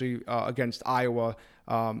 especially against Iowa,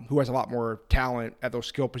 who has a lot more talent at those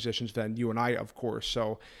skill positions than UNI, of course.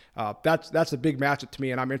 So that's a big matchup to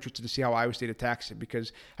me, and I'm interested to see how Iowa State attacks it,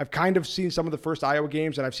 because I've kind of seen some of the first Iowa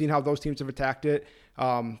games, and I've seen how those teams have attacked it.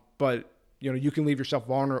 But you can leave yourself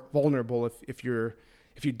vulnerable if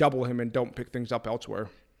you double him and don't pick things up elsewhere.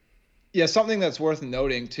 Yeah, something that's worth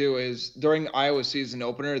noting too is during Iowa season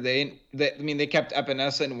opener, they kept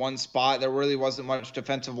Epenesa in one spot. There really wasn't much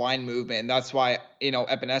defensive line movement, and that's why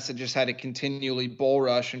Epenesa just had to continually bull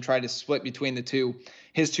rush and try to split between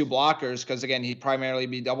his two blockers, because again he'd primarily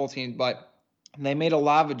be double teamed. But they made a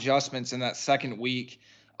lot of adjustments in that second week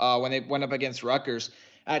when they went up against Rutgers.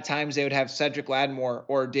 At times they would have Cedric Lattimore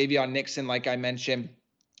or Davion Nixon, like I mentioned,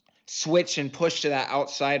 switch and push to that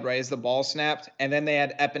outside right as the ball snapped, and then they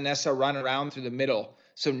had Epenesa run around through the middle.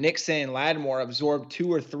 So Nixon and Lattimore absorbed 2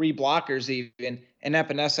 or 3 blockers even, and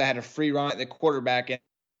Epenesa had a free run at the quarterback,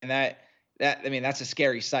 and that's a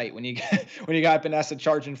scary sight when you got Epenesa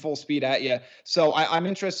charging full speed at you. So I'm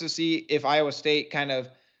interested to see if Iowa State kind of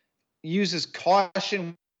uses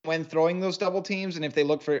caution when throwing those double teams, and if they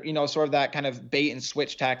look for sort of that kind of bait and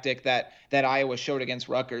switch tactic that Iowa showed against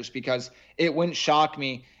Rutgers, because it wouldn't shock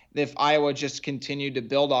me if Iowa just continued to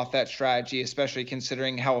build off that strategy, especially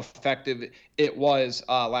considering how effective it was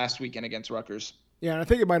last weekend against Rutgers. Yeah, and I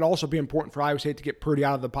think it might also be important for Iowa State to get Purdy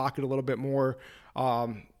out of the pocket a little bit more,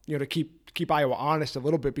 to keep Iowa honest a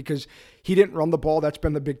little bit, because he didn't run the ball. That's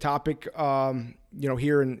been the big topic,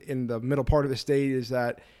 here in the middle part of the state, is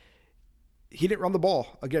that he didn't run the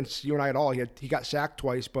ball against UNI at all. He got sacked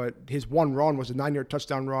twice, but his one run was a 9-yard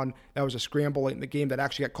touchdown run. That was a scramble late in the game that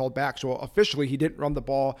actually got called back. So officially, he didn't run the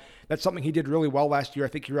ball. That's something he did really well last year. I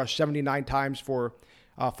think he rushed 79 times for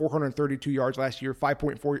 432 yards last year,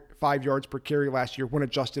 5.45 yards per carry last year when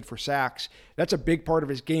adjusted for sacks. That's a big part of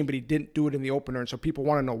his game, but he didn't do it in the opener. And so people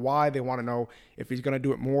want to know why. They want to know if he's going to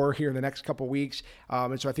do it more here in the next couple of weeks.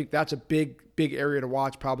 And so I think that's a big area to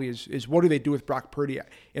watch probably is what do they do with Brock Purdy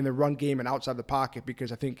in the run game and outside the pocket,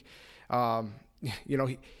 because I think, you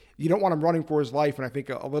don't want him running for his life. And I think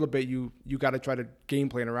a little bit you got to try to game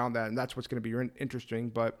plan around that. And that's what's going to be interesting.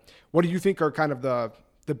 But what do you think are kind of the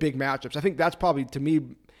big matchups? I think that's probably, to me,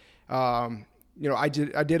 I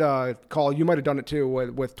did a call. You might have done it too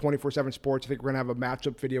with 24/7 Sports. I think we're gonna have a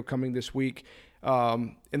matchup video coming this week,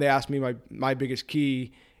 and they asked me my biggest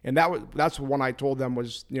key, and that's the one I told them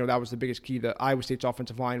was that was the biggest key, the Iowa State's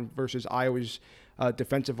offensive line versus Iowa's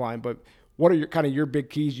defensive line. But what are your big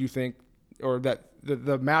keys you think, or that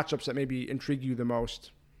the matchups that maybe intrigue you the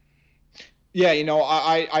most? Yeah,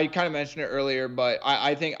 I kind of mentioned it earlier, but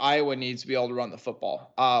I think Iowa needs to be able to run the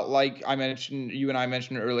football. Like I mentioned, you and I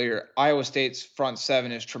mentioned earlier, Iowa State's front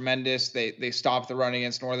seven is tremendous. They stopped the run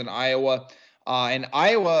against Northern Iowa. And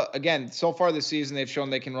Iowa, again, so far this season, they've shown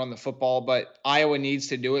they can run the football, but Iowa needs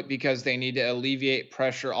to do it because they need to alleviate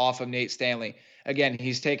pressure off of Nate Stanley. Again,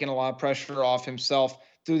 he's taken a lot of pressure off himself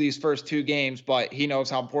through these first 2 games, but he knows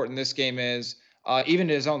how important this game is. Even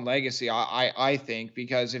to his own legacy, I think,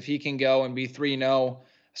 because if he can go and be 3-0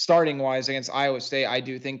 starting wise against Iowa State, I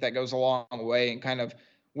do think that goes a long way and kind of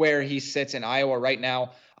where he sits in Iowa right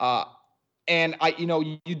now. And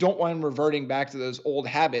you don't want him reverting back to those old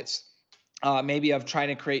habits, maybe of trying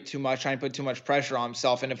to create too much, trying to put too much pressure on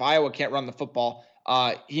himself. And if Iowa can't run the football,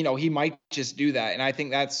 he might just do that. And I think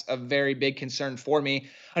that's a very big concern for me.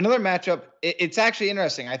 Another matchup, it's actually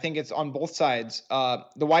interesting. I think it's on both sides,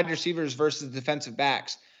 the wide receivers versus the defensive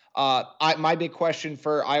backs. My big question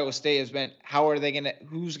for Iowa State has been,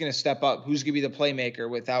 who's going to step up? Who's going to be the playmaker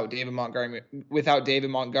without David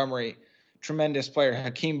Montgomery? Tremendous player.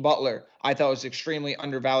 Hakeem Butler, I thought was extremely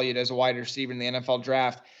undervalued as a wide receiver in the NFL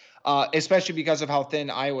draft, especially because of how thin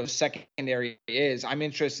Iowa's secondary is. I'm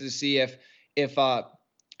interested to see if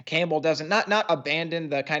Campbell doesn't not abandon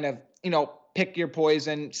the kind of, pick your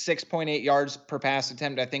poison, 6.8 yards per pass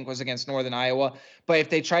attempt, I think was against Northern Iowa. But if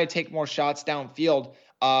they try to take more shots downfield,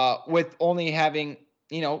 with only having,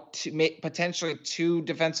 potentially two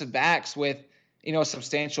defensive backs with,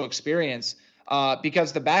 substantial experience,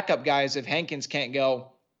 because the backup guys, if Hankins can't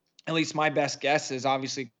go, at least my best guess is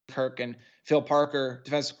obviously Kirk and Phil Parker,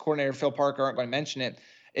 defensive coordinator Phil Parker, aren't going to mention it,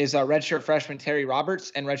 is redshirt freshman Terry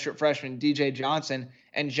Roberts and redshirt freshman DJ Johnson.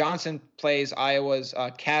 And Johnson plays Iowa's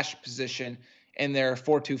cash position in their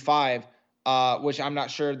 4-2-5, which I'm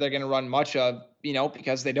not sure they're going to run much of,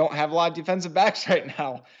 because they don't have a lot of defensive backs right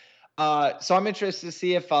now. So I'm interested to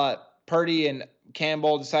see if Purdy and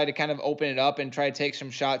Campbell decide to kind of open it up and try to take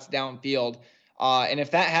some shots downfield. And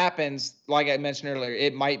if that happens, like I mentioned earlier,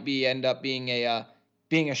 it might end up being a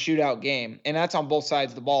shootout game. And that's on both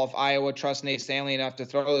sides of the ball. If Iowa trusts Nate Stanley enough to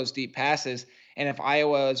throw those deep passes, and if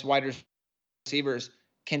Iowa's wide receivers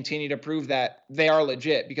continue to prove that they are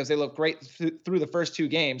legit, because they look great through the first two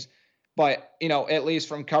games. But, at least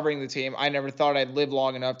from covering the team, I never thought I'd live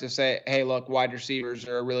long enough to say, hey, look, wide receivers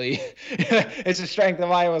are really it's a strength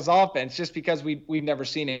of Iowa's offense, just because we've never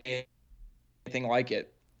seen anything like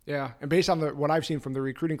it. Yeah, and based on what I've seen from the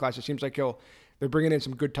recruiting class, it seems like they're bringing in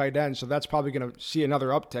some good tight ends, so that's probably going to see another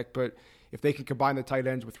uptick. But if they can combine the tight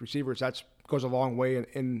ends with receivers, that goes a long way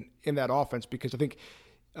in that offense, because I think,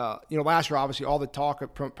 last year, obviously, all the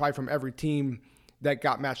talk probably from every team that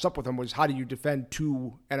got matched up with them was, how do you defend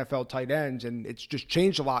two NFL tight ends? And it's just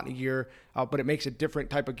changed a lot in a year, but it makes a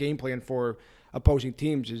different type of game plan for opposing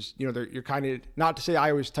teams. You're kind of, not to say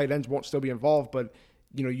Iowa's tight ends won't still be involved, but,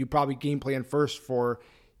 you probably game plan first for,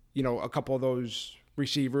 a couple of those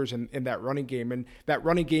receivers in that running game. And that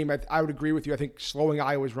running game, I would agree with you. I think slowing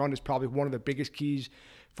Iowa's run is probably one of the biggest keys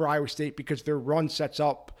for Iowa State, because their run sets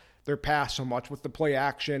up their pass so much with the play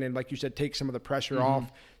action, and like you said, take some of the pressure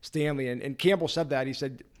off Stanley. And Campbell said that. He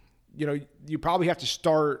said, you probably have to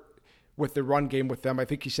start with the run game with them. I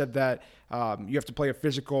think he said that you have to play a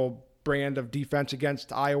physical brand of defense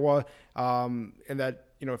against Iowa, and that,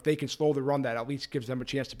 if they can slow the run, that at least gives them a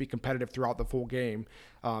chance to be competitive throughout the full game.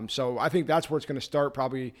 So I think that's where it's going to start,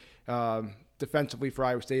 probably defensively for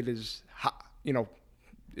Iowa State, is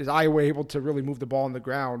Iowa able to really move the ball on the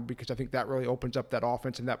ground, because I think that really opens up that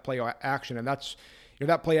offense and that play action. And that's,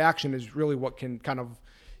 that play action is really what can kind of,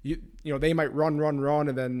 they might run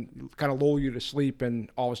and then kind of lull you to sleep and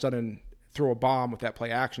all of a sudden throw a bomb with that play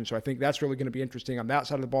action. So I think that's really going to be interesting on that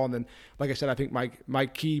side of the ball. And then, like I said, I think my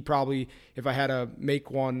key probably, if I had to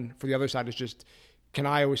make one for the other side, is just, can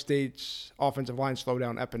Iowa State's offensive line slow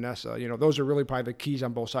down Epinesa? Those are really probably the keys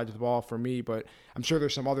on both sides of the ball for me, but I'm sure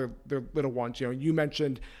there's some other little ones. You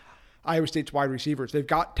mentioned Iowa State's wide receivers. They've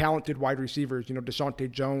got talented wide receivers. Deshaunte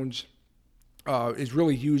Jones is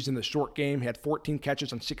really used in the short game. He had 14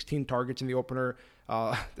 catches on 16 targets in the opener.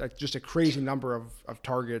 Just a crazy number of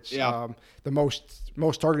targets. Yeah. The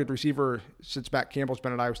most targeted receiver since Matt Campbell's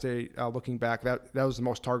been at Iowa State. Looking back, that was the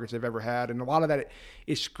most targets they've ever had, and a lot of that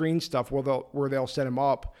is screen stuff where they'll set him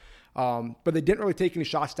up. But they didn't really take any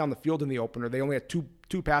shots down the field in the opener. They only had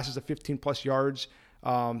two passes of 15 plus yards,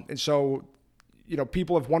 and so,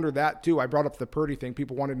 people have wondered that too. I brought up the Purdy thing.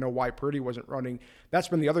 People wanted to know why Purdy wasn't running. That's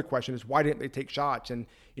been the other question, is why didn't they take shots? And,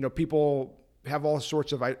 people have all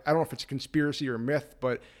sorts of, I don't know if it's a conspiracy or myth,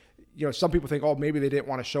 but, some people think, oh, maybe they didn't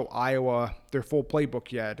want to show Iowa their full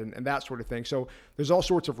playbook yet, and that sort of thing. So there's all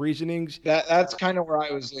sorts of reasonings. That's kind of where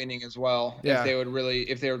I was leaning as well. Yeah.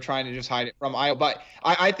 If they were trying to just hide it from Iowa. But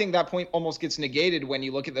I think that point almost gets negated when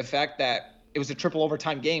you look at the fact that it was a triple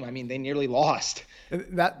overtime game. I mean, they nearly lost.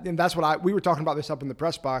 And that's what we were talking about this up in the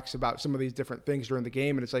press box about some of these different things during the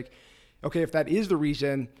game. And it's like, okay, if that is the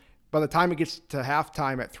reason, by the time it gets to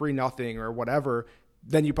halftime at 3-0 or whatever,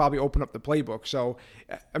 then you probably open up the playbook. So,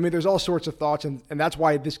 I mean, there's all sorts of thoughts. And that's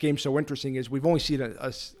why this game's so interesting, is we've only seen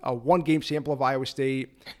a one-game sample of Iowa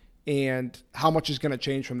State, and how much is going to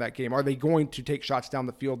change from that game. Are they going to take shots down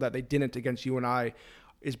the field that they didn't against UNI?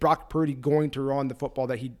 Is Brock Purdy going to run the football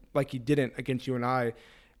that he didn't against UNI?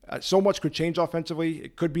 So much could change offensively.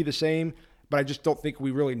 It could be the same, but I just don't think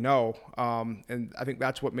we really know. And I think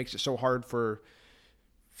that's what makes it so hard for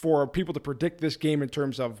people to predict this game in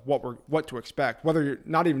terms of what to expect. Whether you're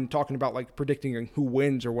not even talking about like predicting who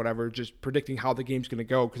wins or whatever, just predicting how the game's going to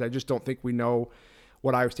go, because I just don't think we know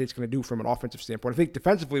what Iowa State's going to do from an offensive standpoint. I think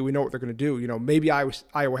defensively, we know what they're going to do. Maybe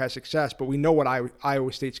Iowa has success, but we know what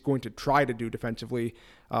Iowa State's going to try to do defensively.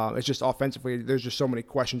 It's just offensively, there's just so many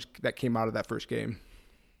questions that came out of that first game.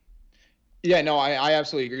 Yeah, no, I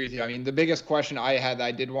absolutely agree with you. I mean, the biggest question I had that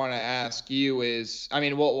I did want to ask you is, I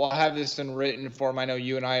mean, we'll have this in written form. I know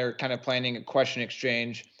you and I are kind of planning a question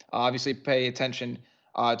exchange. Obviously, pay attention.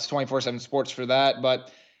 It's 24/7 Sports for that.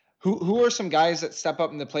 But who are some guys that step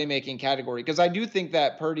up in the playmaking category? Because I do think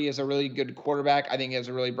that Purdy is a really good quarterback. I think he has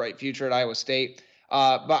a really bright future at Iowa State.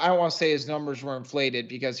 But I don't want to say his numbers were inflated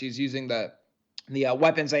because he's using the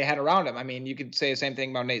weapons they had around him. I mean, you could say the same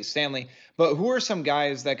thing about Nate Stanley, but who are some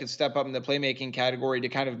guys that could step up in the playmaking category to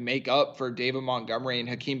kind of make up for David Montgomery and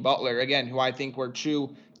Hakeem Butler, again, who I think were two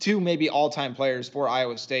maybe all-time players for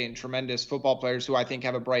Iowa State and tremendous football players who I think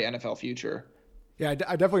have a bright NFL future. Yeah, I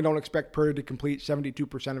definitely don't expect Purdy to complete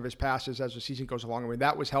 72% of his passes as the season goes along. I mean,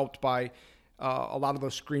 that was helped by a lot of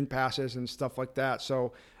those screen passes and stuff like that.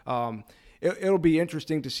 So it'll be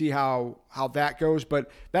interesting to see how that goes.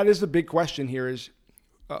 But that is the big question here is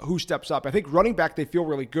who steps up. I think running back, they feel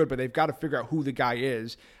really good, but they've got to figure out who the guy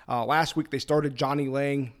is. Last week, they started Johnny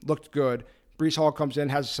Lang, looked good. Breece Hall comes in,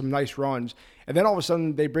 has some nice runs. And then all of a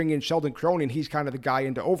sudden, they bring in Sheldon Cronin. He's kind of the guy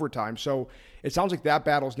into overtime. So it sounds like that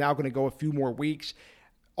battle is now going to go a few more weeks.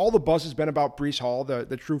 All the buzz has been about Breece Hall, the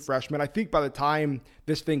true freshman. I think by the time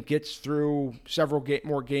this thing gets through several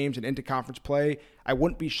more games and into conference play, I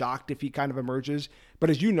wouldn't be shocked if he kind of emerges.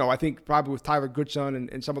 But as you know, I think probably with Tyler Goodson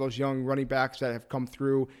and some of those young running backs that have come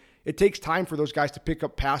through, it takes time for those guys to pick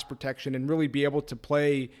up pass protection and really be able to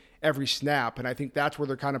play every snap. And I think that's where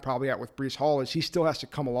they're kind of probably at with Breece Hall is he still has to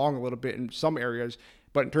come along a little bit in some areas.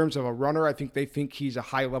 But in terms of a runner, I think they think he's a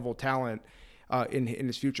high-level talent in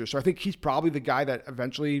his future. So I think he's probably the guy that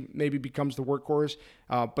eventually maybe becomes the workhorse,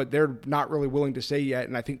 but they're not really willing to say yet.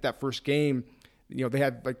 And I think that first game, they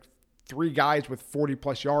had like 3 guys with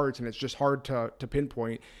 40-plus yards, and it's just hard to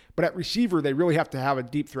pinpoint. But at receiver, they really have to have a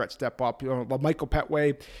deep threat step up. Michael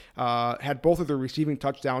Petway had both of their receiving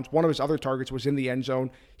touchdowns. One of his other targets was in the end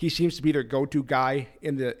zone. He seems to be their go-to guy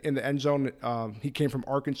in the end zone. He came from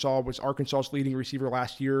Arkansas, was Arkansas's leading receiver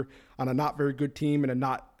last year on a not very good team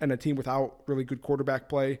and a team without really good quarterback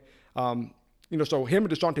play. So him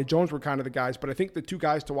and Deshaunte Jones were kind of the guys, but I think the 2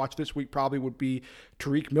 guys to watch this week probably would be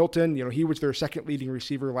Tariq Milton. He was their second leading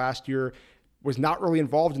receiver last year, was not really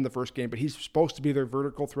involved in the first game, but he's supposed to be their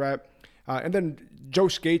vertical threat. And then Joe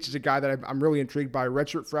Skates is a guy that I'm really intrigued by,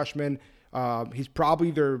 redshirt freshman. He's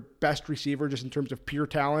probably their best receiver just in terms of pure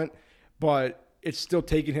talent, but it's still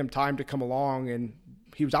taking him time to come along. And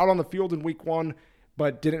he was out on the field in week 1,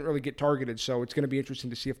 but didn't really get targeted. So it's going to be interesting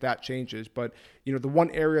to see if that changes. But, the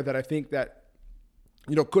one area that I think that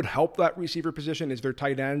could help that receiver position is their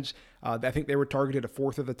tight ends. I think they were targeted a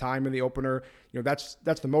fourth of the time in the opener. That's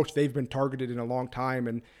the most they've been targeted in a long time,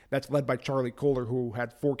 and that's led by Charlie Kohler, who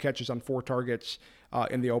had 4 catches on 4 targets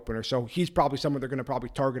in the opener. So he's probably someone they're going to probably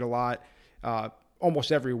target a lot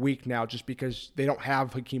almost every week now just because they don't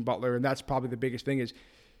have Hakeem Butler, and that's probably the biggest thing is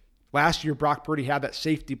last year Brock Purdy had that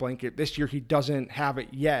safety blanket. This year he doesn't have it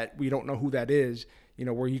yet. We don't know who that is,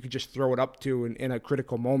 where you could just throw it up to in a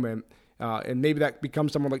critical moment. And maybe that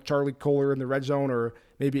becomes someone like Charlie Kohler in the red zone, or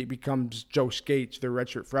maybe it becomes Joe Skates, their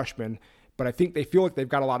redshirt freshman. But I think they feel like they've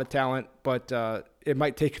got a lot of talent, but it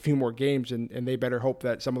might take a few more games, and they better hope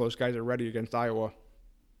that some of those guys are ready against Iowa.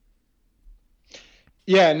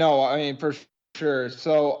 Yeah, no, I mean, for sure.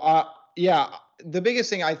 So, the biggest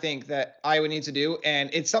thing I think that Iowa needs to do,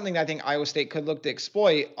 and it's something that I think Iowa State could look to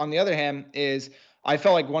exploit, on the other hand, is I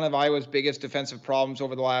felt like one of Iowa's biggest defensive problems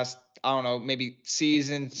over the last, maybe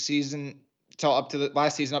season till up to the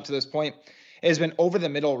last season up to this point has been over the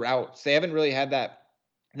middle routes. They haven't really had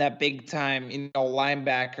that big time,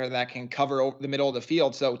 linebacker that can cover over the middle of the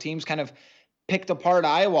field. So teams kind of picked apart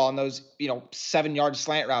Iowa on those, 7-yard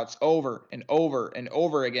slant routes over and over and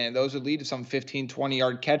over again. Those would lead to some 15,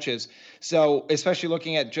 20-yard catches. So especially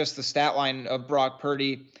looking at just the stat line of Brock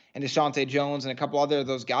Purdy and Deshaunte Jones and a couple other of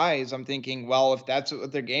those guys, I'm thinking, well, if that's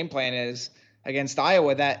what their game plan is against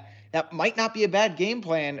Iowa, that might not be a bad game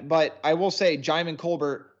plan. But I will say Jaimin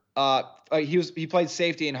Colbert, he played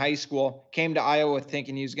safety in high school, came to Iowa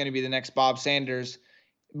thinking he was going to be the next Bob Sanders.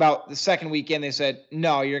 About the second weekend, they said,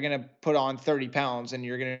 no, you're going to put on 30 pounds and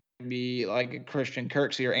you're going to be like a Christian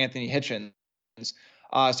Kirksey or Anthony Hitchens.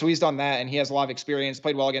 So he's done that, and he has a lot of experience,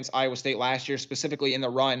 played well against Iowa State last year, specifically in the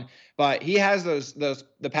run. But he has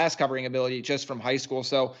the pass covering ability just from high school.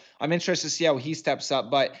 So I'm interested to see how he steps up.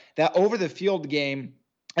 But that over the field game,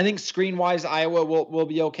 I think screen-wise, Iowa will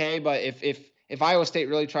be okay. But if Iowa State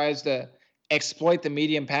really tries to exploit the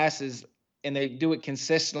medium passes, and they do it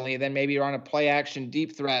consistently, then maybe you're on a play action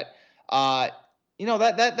deep threat,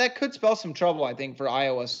 that could spell some trouble, I think, for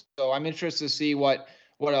Iowa. So I'm interested to see what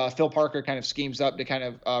Phil Parker kind of schemes up to kind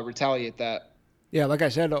of retaliate that. Yeah, like I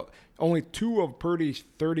said, only 2 of Purdy's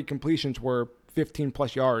 30 completions were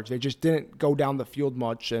 15-plus yards. They just didn't go down the field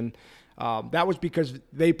much, and that was because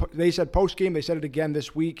they said post-game, they said it again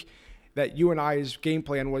this week, that UNI's game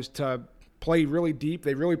plan was to play really deep.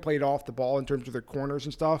 They really played off the ball in terms of their corners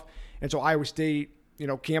and stuff. And so Iowa State,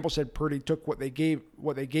 Campbell said Purdy took what they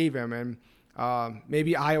gave him, and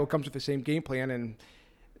maybe Iowa comes with the same game plan, and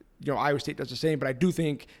Iowa State does the same. But I do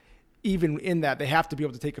think even in that, they have to be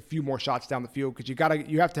able to take a few more shots down the field, because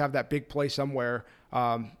you have to have that big play somewhere.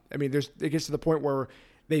 It gets to the point where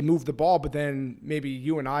they moved the ball, but then maybe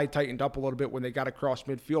UNI tightened up a little bit when they got across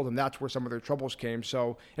midfield, and that's where some of their troubles came.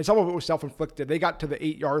 So, and some of it was self-inflicted. They got to the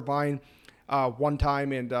 8-yard line one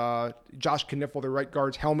time, and Josh Kniffel, the right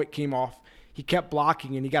guard's helmet came off. He kept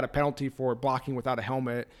blocking, and he got a penalty for blocking without a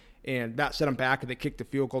helmet, and that set them back, and they kicked the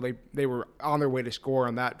field goal. They were on their way to score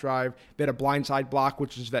on that drive. They had a blindside block,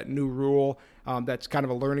 which is that new rule. That's kind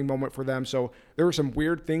of a learning moment for them. So there were some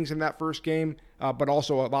weird things in that first game, but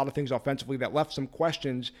also a lot of things offensively that left some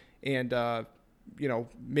questions and,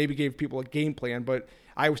 maybe gave people a game plan. But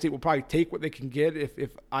Iowa State will probably take what they can get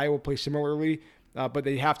if Iowa plays similarly, but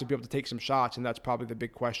they have to be able to take some shots, and that's probably the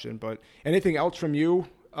big question. But anything else from you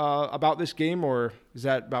about this game, or is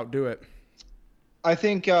that about do it? I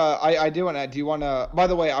think I do. And do you want to? By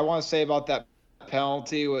the way, I want to say about that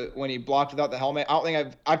penalty when he blocked without the helmet.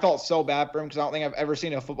 I felt so bad for him, because I don't think I've ever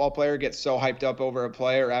seen a football player get so hyped up over a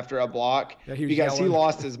play or after a block, because he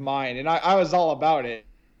lost his mind, and I was all about it.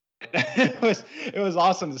 It was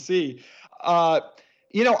awesome to see. Other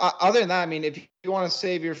than that, I mean, if you want to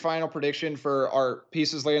save your final prediction for our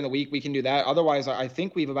pieces later in the week, we can do that. Otherwise, I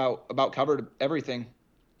think we've about covered everything.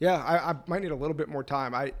 Yeah, I might need a little bit more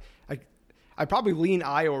time. I probably lean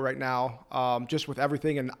Iowa right now, just with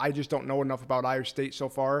everything, and I just don't know enough about Iowa State so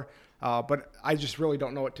far. But I just really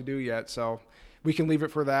don't know what to do yet, so we can leave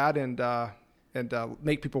it for that and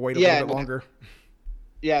make people wait a little bit longer.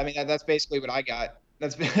 Yeah, I mean that's basically what I got.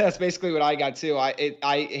 That's basically what I got too. I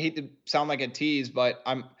hate to sound like a tease, but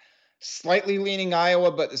I'm slightly leaning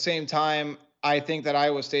Iowa, but at the same time, I think that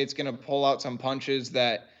Iowa State's going to pull out some punches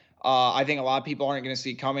that I think a lot of people aren't going to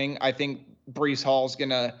see coming. I think Breece Hall's going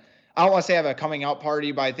to, I don't want to say have a coming out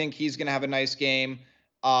party, but I think he's going to have a nice game.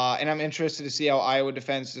 And I'm interested to see how Iowa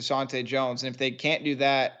defends Deshaunte Jones. And if they can't do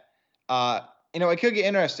that, it could get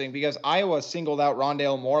interesting, because Iowa singled out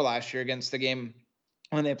Rondale Moore last year against the game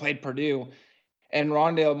when they played Purdue. And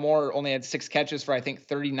Rondale Moore only had 6 catches for, I think,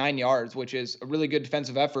 39 yards, which is a really good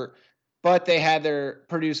defensive effort. But they had their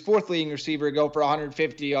Purdue's 4th leading receiver go for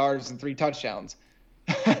 150 yards and 3 touchdowns.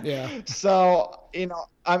 Yeah. So,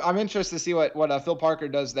 I'm interested to see what Phil Parker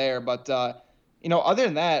does there. But, other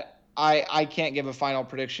than that, I can't give a final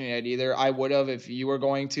prediction yet either. I would have if you were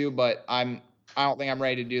going to, but I don't think I'm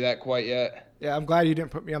ready to do that quite yet. Yeah, I'm glad you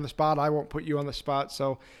didn't put me on the spot. I won't put you on the spot.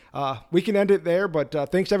 So we can end it there. But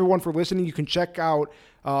thanks, everyone, for listening. You can check out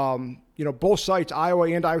both sites,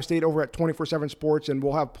 Iowa and Iowa State, over at 24/7 Sports, and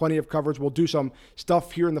we'll have plenty of coverage. We'll do some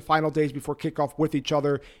stuff here in the final days before kickoff with each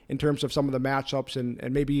other in terms of some of the matchups and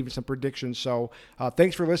maybe even some predictions. So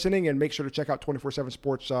thanks for listening, and make sure to check out 24/7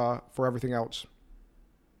 Sports for everything else.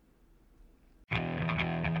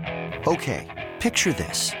 Okay, picture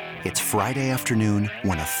this. It's Friday afternoon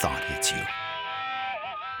when a thought hits you.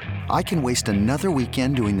 I can waste another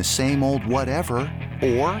weekend doing the same old whatever,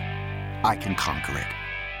 or I can conquer it.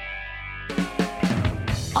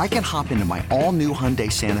 I can hop into my all-new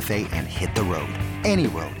Hyundai Santa Fe and hit the road. Any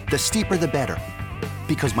road. The steeper, the better.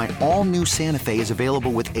 Because my all-new Santa Fe is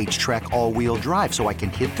available with H-Track all-wheel drive, so I can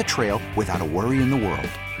hit the trail without a worry in the world.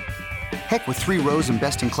 Heck, with 3 rows and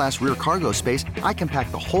best-in-class rear cargo space, I can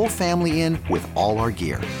pack the whole family in with all our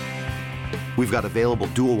gear. We've got available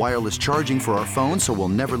dual wireless charging for our phones, so we'll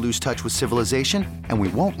never lose touch with civilization, and we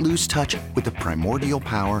won't lose touch with the primordial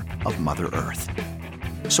power of Mother Earth.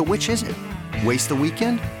 So which is it? Waste the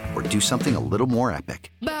weekend or do something a little more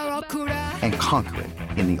epic? And conquer it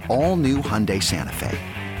in the all-new Hyundai Santa Fe.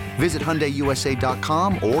 Visit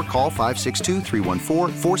HyundaiUSA.com or call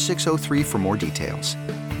 562-314-4603 for more details.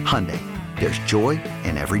 Hyundai, there's joy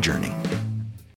in every journey.